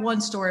have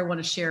one story I want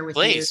to share with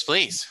you.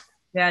 Please.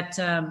 That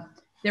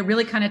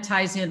really kind of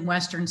ties in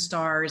Western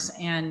Stars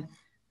and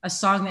a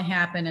song that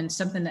happened and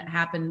something that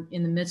happened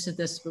in the midst of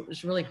this, but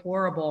was really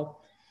horrible,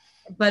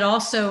 but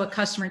also a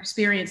customer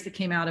experience that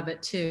came out of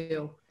it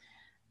too.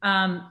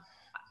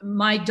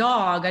 My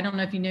dog, I don't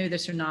know if you knew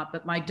this or not,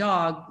 but my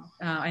dog,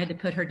 I had to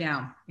put her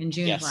down in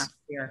June of last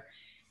year.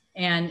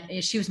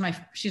 And she's my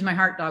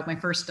heart dog, my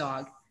first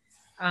dog.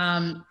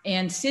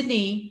 And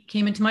Sydney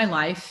came into my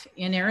life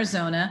in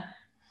Arizona,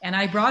 and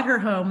I brought her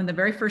home. And the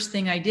very first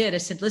thing I did, I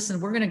said, listen,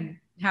 we're going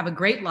to have a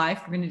great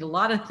life. We're going to do a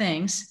lot of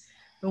things.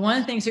 But one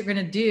of the things that we're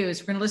going to do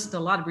is we're going to listen to a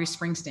lot of Bruce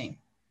Springsteen.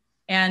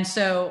 And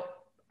so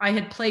I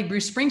had played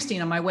Bruce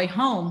Springsteen on my way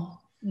home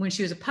when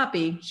she was a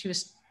puppy. She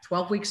was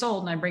 12 weeks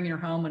old, and I'm bringing her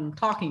home and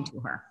talking to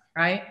her,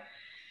 right?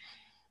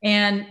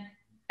 And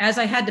as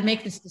I had to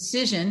make this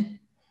decision,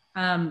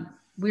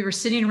 we were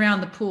sitting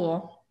around the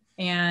pool,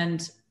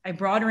 and I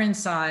brought her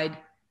inside,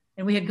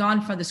 and we had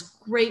gone for this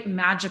great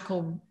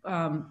magical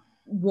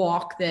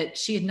walk that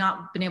she had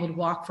not been able to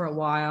walk for a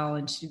while.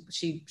 And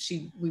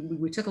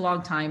we took a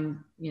long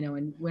time,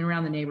 and went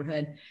around the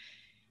neighborhood,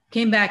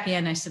 came back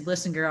in. I said,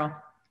 listen, girl,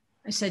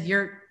 I said,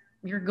 you're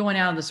going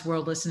out of this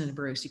world listening to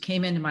Bruce. You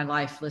came into my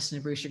life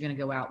listening to Bruce. You're going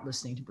to go out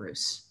listening to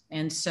Bruce.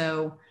 And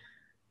so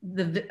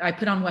I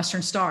put on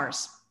Western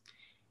Stars,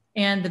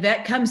 and the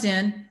vet comes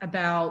in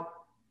about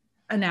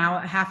a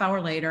half hour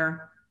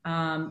later.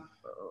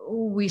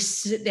 We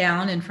sit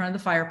down in front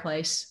of the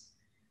fireplace,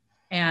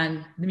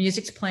 and the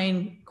music's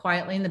playing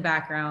quietly in the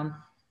background.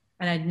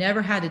 And I'd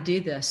never had to do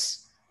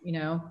this.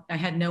 I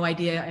had no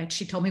idea.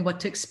 She told me what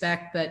to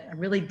expect, but I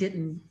really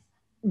didn't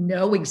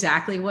know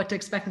exactly what to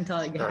expect until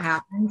it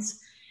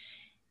happens.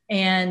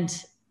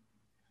 And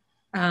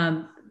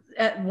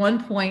at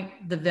one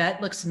point, the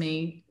vet looks at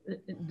me,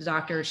 the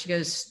doctor, she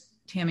goes,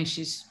 Tammy,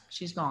 she's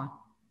gone.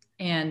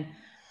 And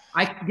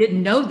I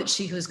didn't know that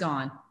she was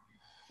gone.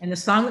 And the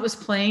song that was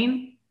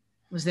playing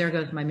was There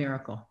Goes My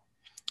Miracle.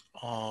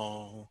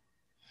 Oh.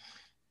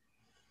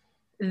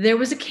 There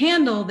was a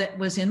candle that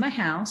was in my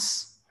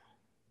house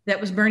that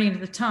was burning at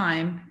the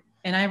time.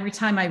 And every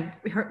time I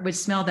would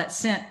smell that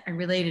scent, I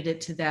related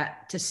it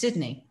to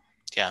Sydney.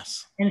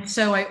 Yes. And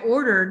so I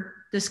ordered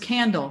this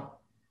candle,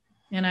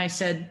 and I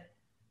said,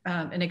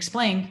 and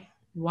explained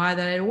why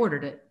that I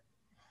ordered it.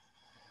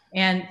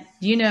 And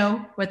do you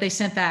know what they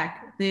sent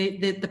back?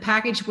 The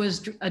package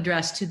was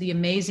addressed to the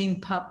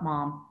amazing pup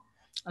mom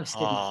of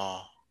Sydney.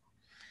 Oh.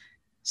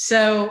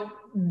 So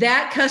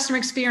that customer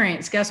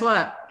experience, guess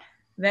what?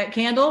 That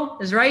candle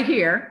is right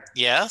here.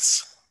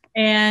 Yes.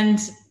 And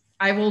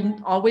I will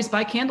always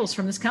buy candles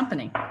from this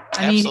company.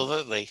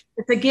 Absolutely.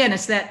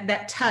 It's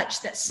that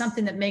touch, that's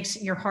something that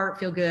makes your heart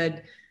feel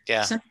good.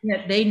 Yeah. Something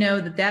that they know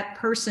that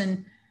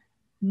person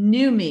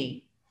knew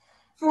me.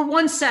 For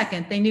 1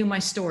 second, they knew my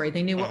story.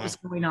 They knew what was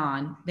going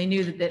on. They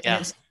knew that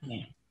was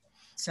me.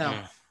 So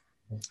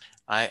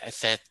I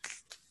said,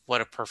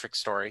 what a perfect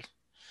story.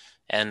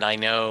 And I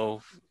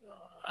know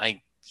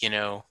you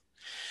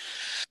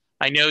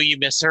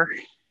miss her,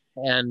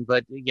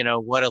 but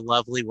what a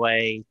lovely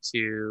way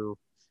to,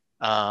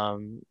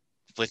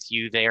 with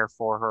you there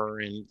for her.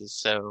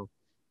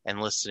 And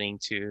listening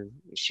to,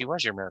 she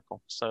was your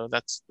miracle. So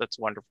that's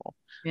wonderful.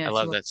 Yeah, I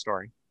love that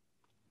story.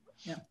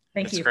 Yeah.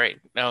 Thank you. That's great.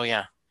 Oh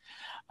yeah.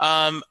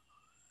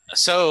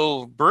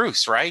 So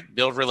Bruce, right?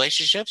 Build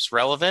relationships,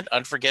 relevant,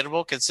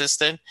 unforgettable,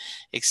 consistent,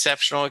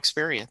 exceptional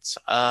experience.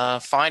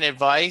 Fine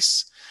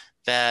advice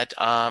that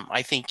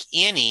I think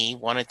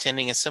anyone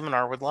attending a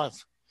seminar would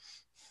love.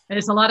 And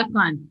it's a lot of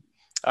fun.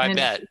 I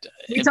bet.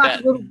 We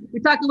talked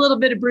a little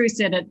bit of Bruce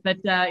in it, but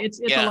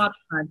it's a lot of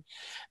fun.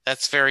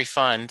 That's very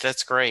fun.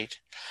 That's great.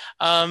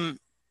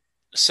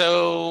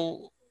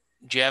 So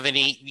do you have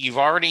you've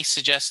already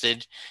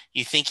suggested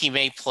you think he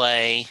may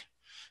play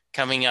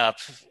coming up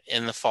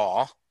in the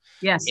fall.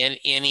 Yes. And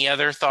any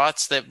other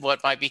thoughts that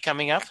what might be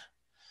coming up?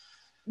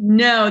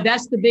 No,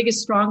 that's the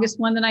biggest, strongest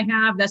one that I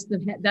have. That's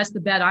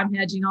the bet I'm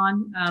hedging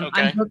on.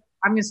 Okay.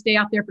 I'm going to stay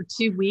out there for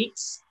 2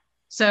 weeks,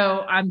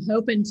 so I'm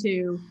hoping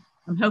to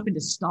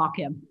stalk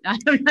him. I'm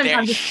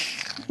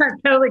just I'm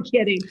totally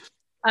kidding.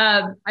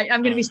 I'm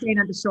going to be staying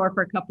at the shore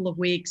for a couple of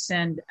weeks,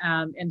 and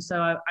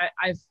so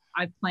I've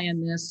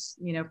planned this,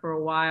 for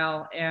a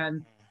while,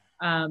 and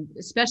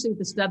especially with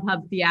the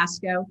StubHub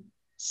fiasco.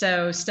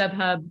 So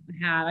StubHub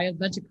I had a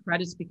bunch of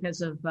credits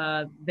because of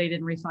they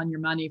didn't refund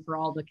your money for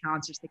all the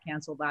concerts they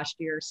canceled last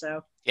year.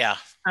 So Yeah.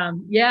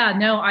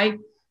 no, I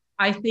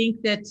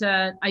think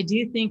that I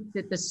do think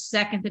that the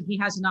second that he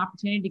has an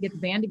opportunity to get the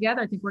band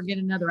together, I think we're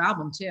getting another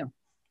album too.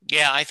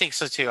 Yeah, I think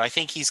so too. I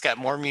think he's got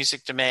more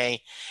music to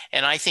make,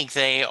 and I think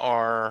they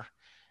are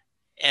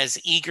as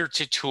eager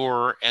to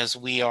tour as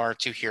we are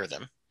to hear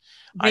them.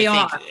 They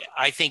are.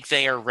 I think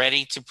they are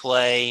ready to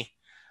play.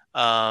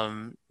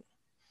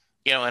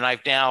 And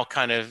I've now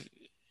kind of,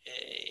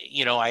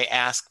 I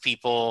ask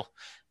people,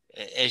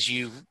 as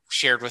you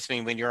shared with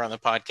me when you're on the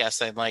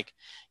podcast, I'm like,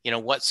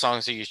 what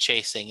songs are you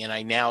chasing? And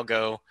I now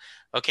go,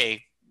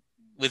 okay,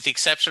 with the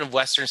exception of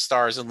Western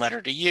Stars and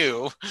Letter to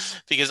You,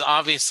 because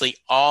obviously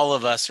all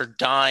of us are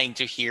dying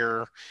to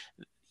hear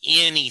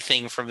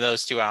anything from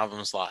those two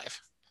albums live.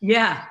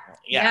 Yeah.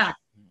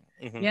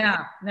 Mm-hmm.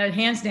 Yeah. No,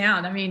 hands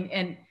down. I mean,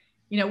 and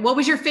what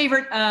was your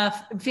favorite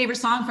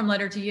song from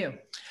Letter to You?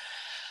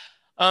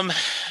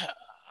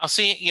 I'll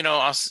see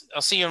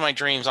you in my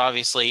dreams,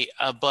 obviously.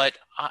 But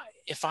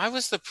if I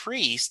was the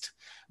priest,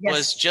 yes,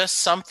 was just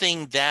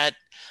something that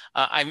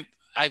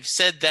I've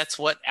said that's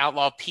what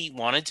Outlaw Pete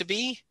wanted to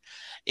be.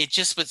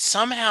 But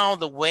somehow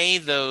the way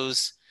the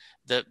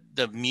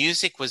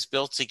music was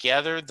built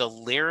together, the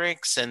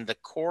lyrics and the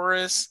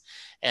chorus,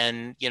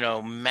 and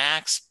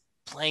Max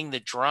playing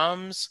the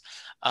drums,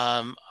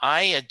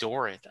 I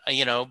adore it.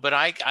 But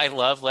I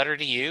love Letter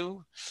to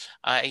You.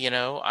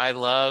 I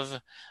love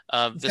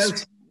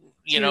this.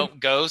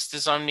 Ghost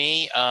is on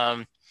me.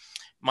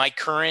 My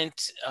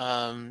current,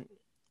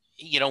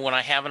 when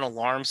I have an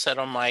alarm set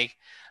on my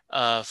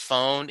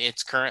phone,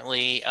 it's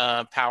currently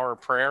Power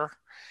of Prayer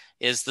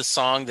is the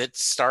song that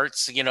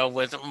starts,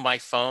 with my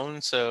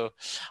phone. So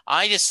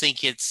I just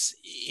think it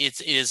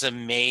is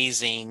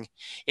amazing.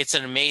 It's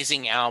an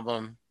amazing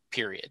album,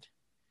 period.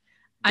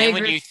 Then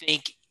when you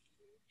think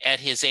at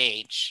his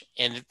age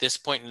and at this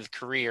point in his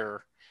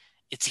career,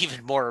 it's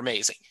even more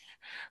amazing,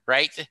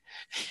 right?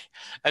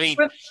 I mean,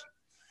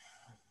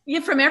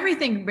 from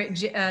everything,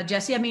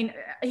 Jesse. I mean,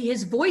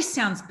 his voice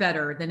sounds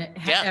better than it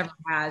ever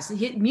has.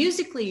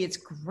 Musically, it's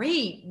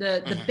great.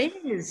 The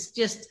band is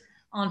just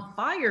on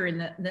fire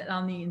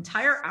on the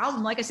entire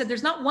album. Like I said,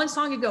 there's not one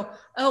song you go,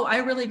 oh, I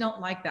really don't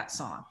like that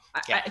song.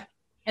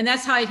 And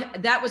that's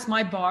that was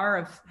my bar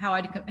of how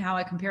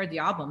I compared the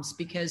albums,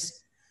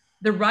 because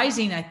The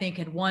Rising, I think,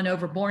 had won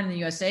over Born in the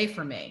USA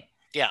for me.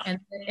 Yeah.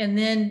 And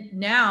then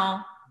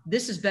now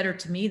this is better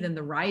to me than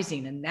The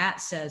Rising, and that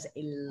says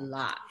a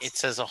lot. It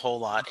says a whole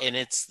lot, and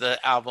it's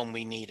the album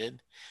we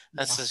needed.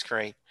 This is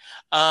great.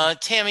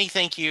 Tammy,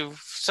 thank you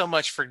so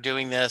much for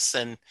doing this,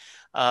 and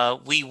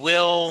we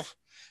will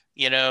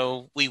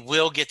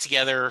get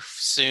together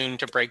soon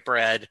to break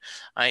bread.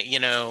 I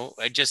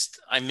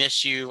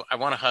miss you. I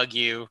want to hug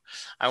you.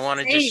 I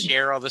want to just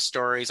share all the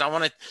stories. I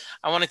want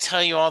to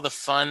tell you all the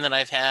fun that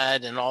I've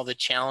had and all the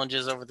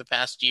challenges over the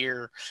past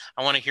year.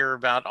 I want to hear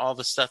about all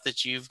the stuff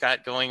that you've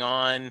got going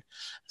on.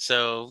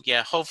 So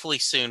yeah, hopefully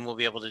soon we'll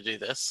be able to do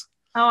this.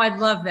 Oh, I'd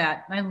love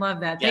that.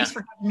 Yeah. Thanks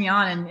for having me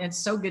on, and it's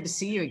so good to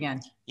see you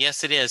again.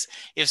 Yes, it is.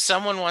 If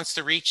someone wants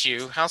to reach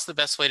you, how's the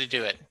best way to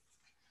do it?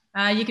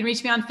 You can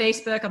reach me on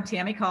Facebook. I'm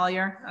Tammy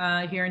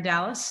Collier here in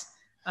Dallas.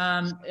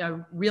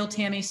 Real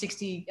Tammy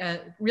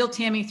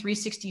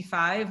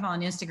 365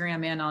 on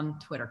Instagram and on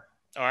Twitter.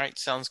 All right,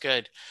 sounds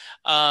good.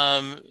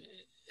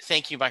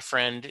 Thank you, my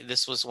friend.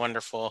 This was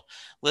wonderful.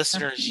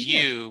 Listeners,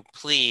 you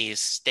please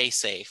stay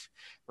safe.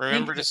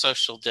 Remember to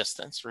social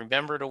distance.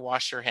 Remember to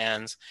wash your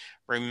hands.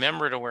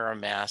 Remember to wear a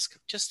mask.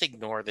 Just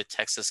ignore the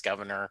Texas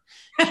governor.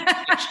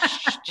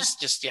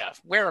 just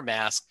wear a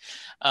mask.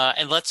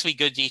 And let's be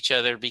good to each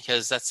other,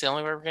 because that's the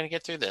only way we're going to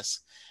get through this.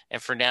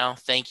 And for now,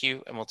 thank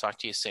you, and we'll talk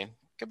to you soon.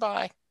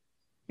 Goodbye.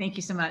 Thank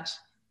you so much.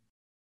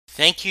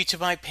 Thank you to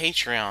my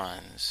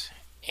Patreons: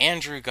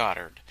 Andrew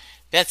Goddard,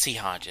 Betsy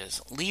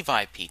Hodges,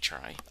 Levi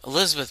Petri,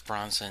 Elizabeth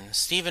Bronson,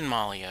 Stephen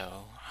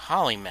Malio,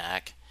 Holly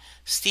Mack,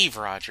 Steve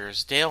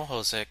Rogers, Dale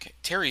Hosick,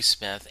 Terry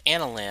Smith,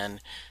 Anna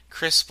Lynn,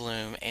 Chris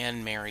Bloom,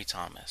 and Mary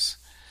Thomas.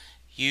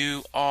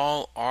 You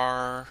all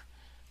are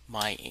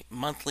my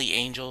monthly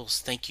angels.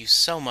 Thank you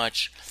so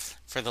much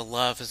for the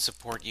love and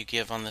support you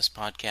give on this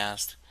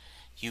podcast.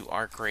 You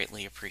are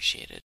greatly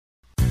appreciated.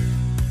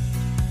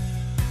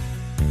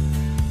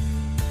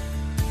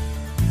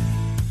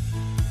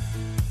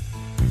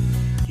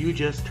 You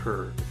just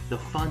heard the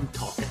fun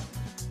talking,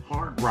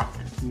 hard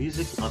rocking,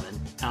 music loving,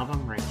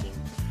 album ranking,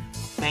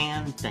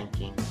 fan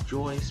thinking,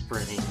 joy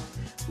spreading,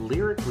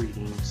 lyric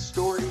reading,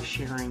 story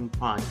sharing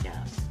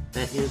podcast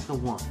that is the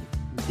one,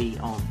 the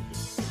only,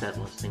 Set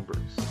Listing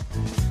Bruce.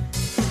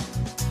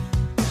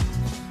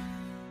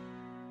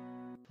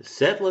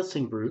 Set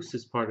Listing Bruce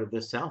is part of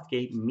the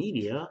Southgate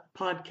Media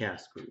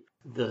podcast group.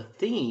 The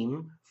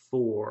theme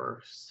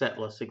for Set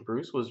Listing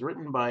Bruce was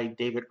written by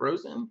David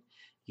Rosen,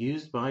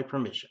 used by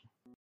permission.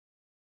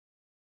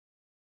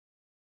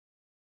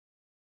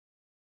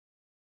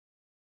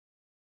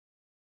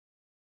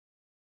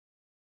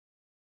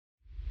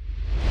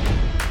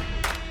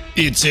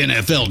 It's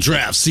NFL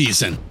draft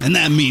season, and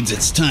that means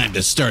it's time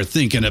to start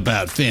thinking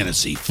about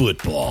fantasy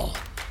football.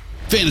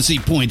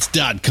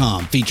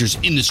 FantasyPoints.com features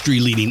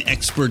industry-leading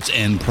experts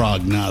and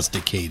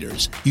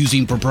prognosticators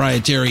using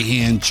proprietary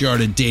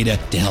hand-charted data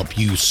to help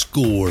you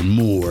score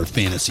more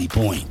fantasy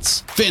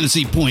points.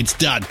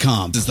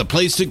 FantasyPoints.com is the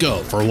place to go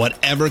for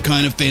whatever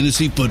kind of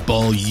fantasy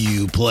football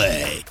you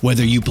play.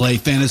 Whether you play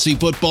fantasy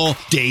football,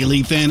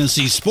 daily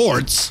fantasy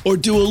sports, or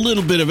do a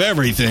little bit of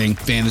everything,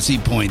 Fantasy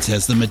Points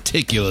has the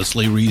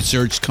meticulously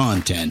researched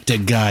content to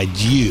guide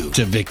you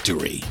to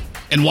victory.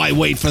 And why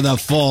wait for the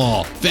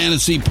fall?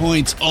 Fantasy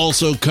Points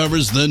also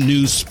covers the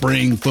new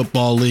spring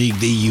football league,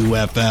 the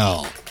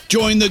UFL.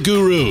 Join the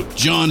guru,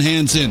 John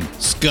Hansen,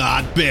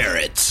 Scott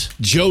Barrett,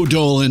 Joe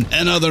Dolan,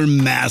 and other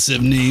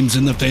massive names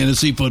in the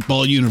fantasy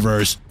football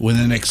universe with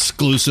an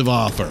exclusive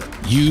offer.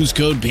 Use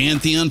code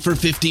Pantheon for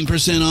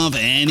 15% off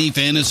any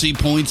Fantasy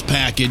Points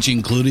package,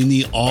 including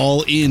the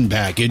all-in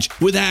package,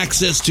 with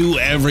access to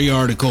every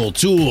article,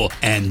 tool,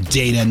 and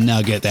data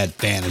nugget that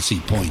Fantasy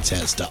Points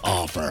has to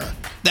offer.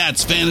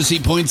 That's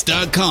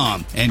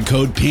FantasyPoints.com and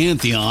code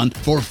Pantheon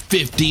for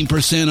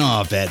 15%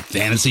 off at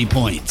Fantasy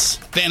Points.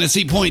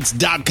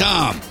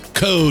 FantasyPoints.com,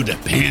 code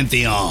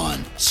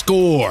Pantheon.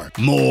 Score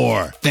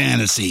more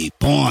fantasy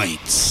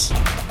points.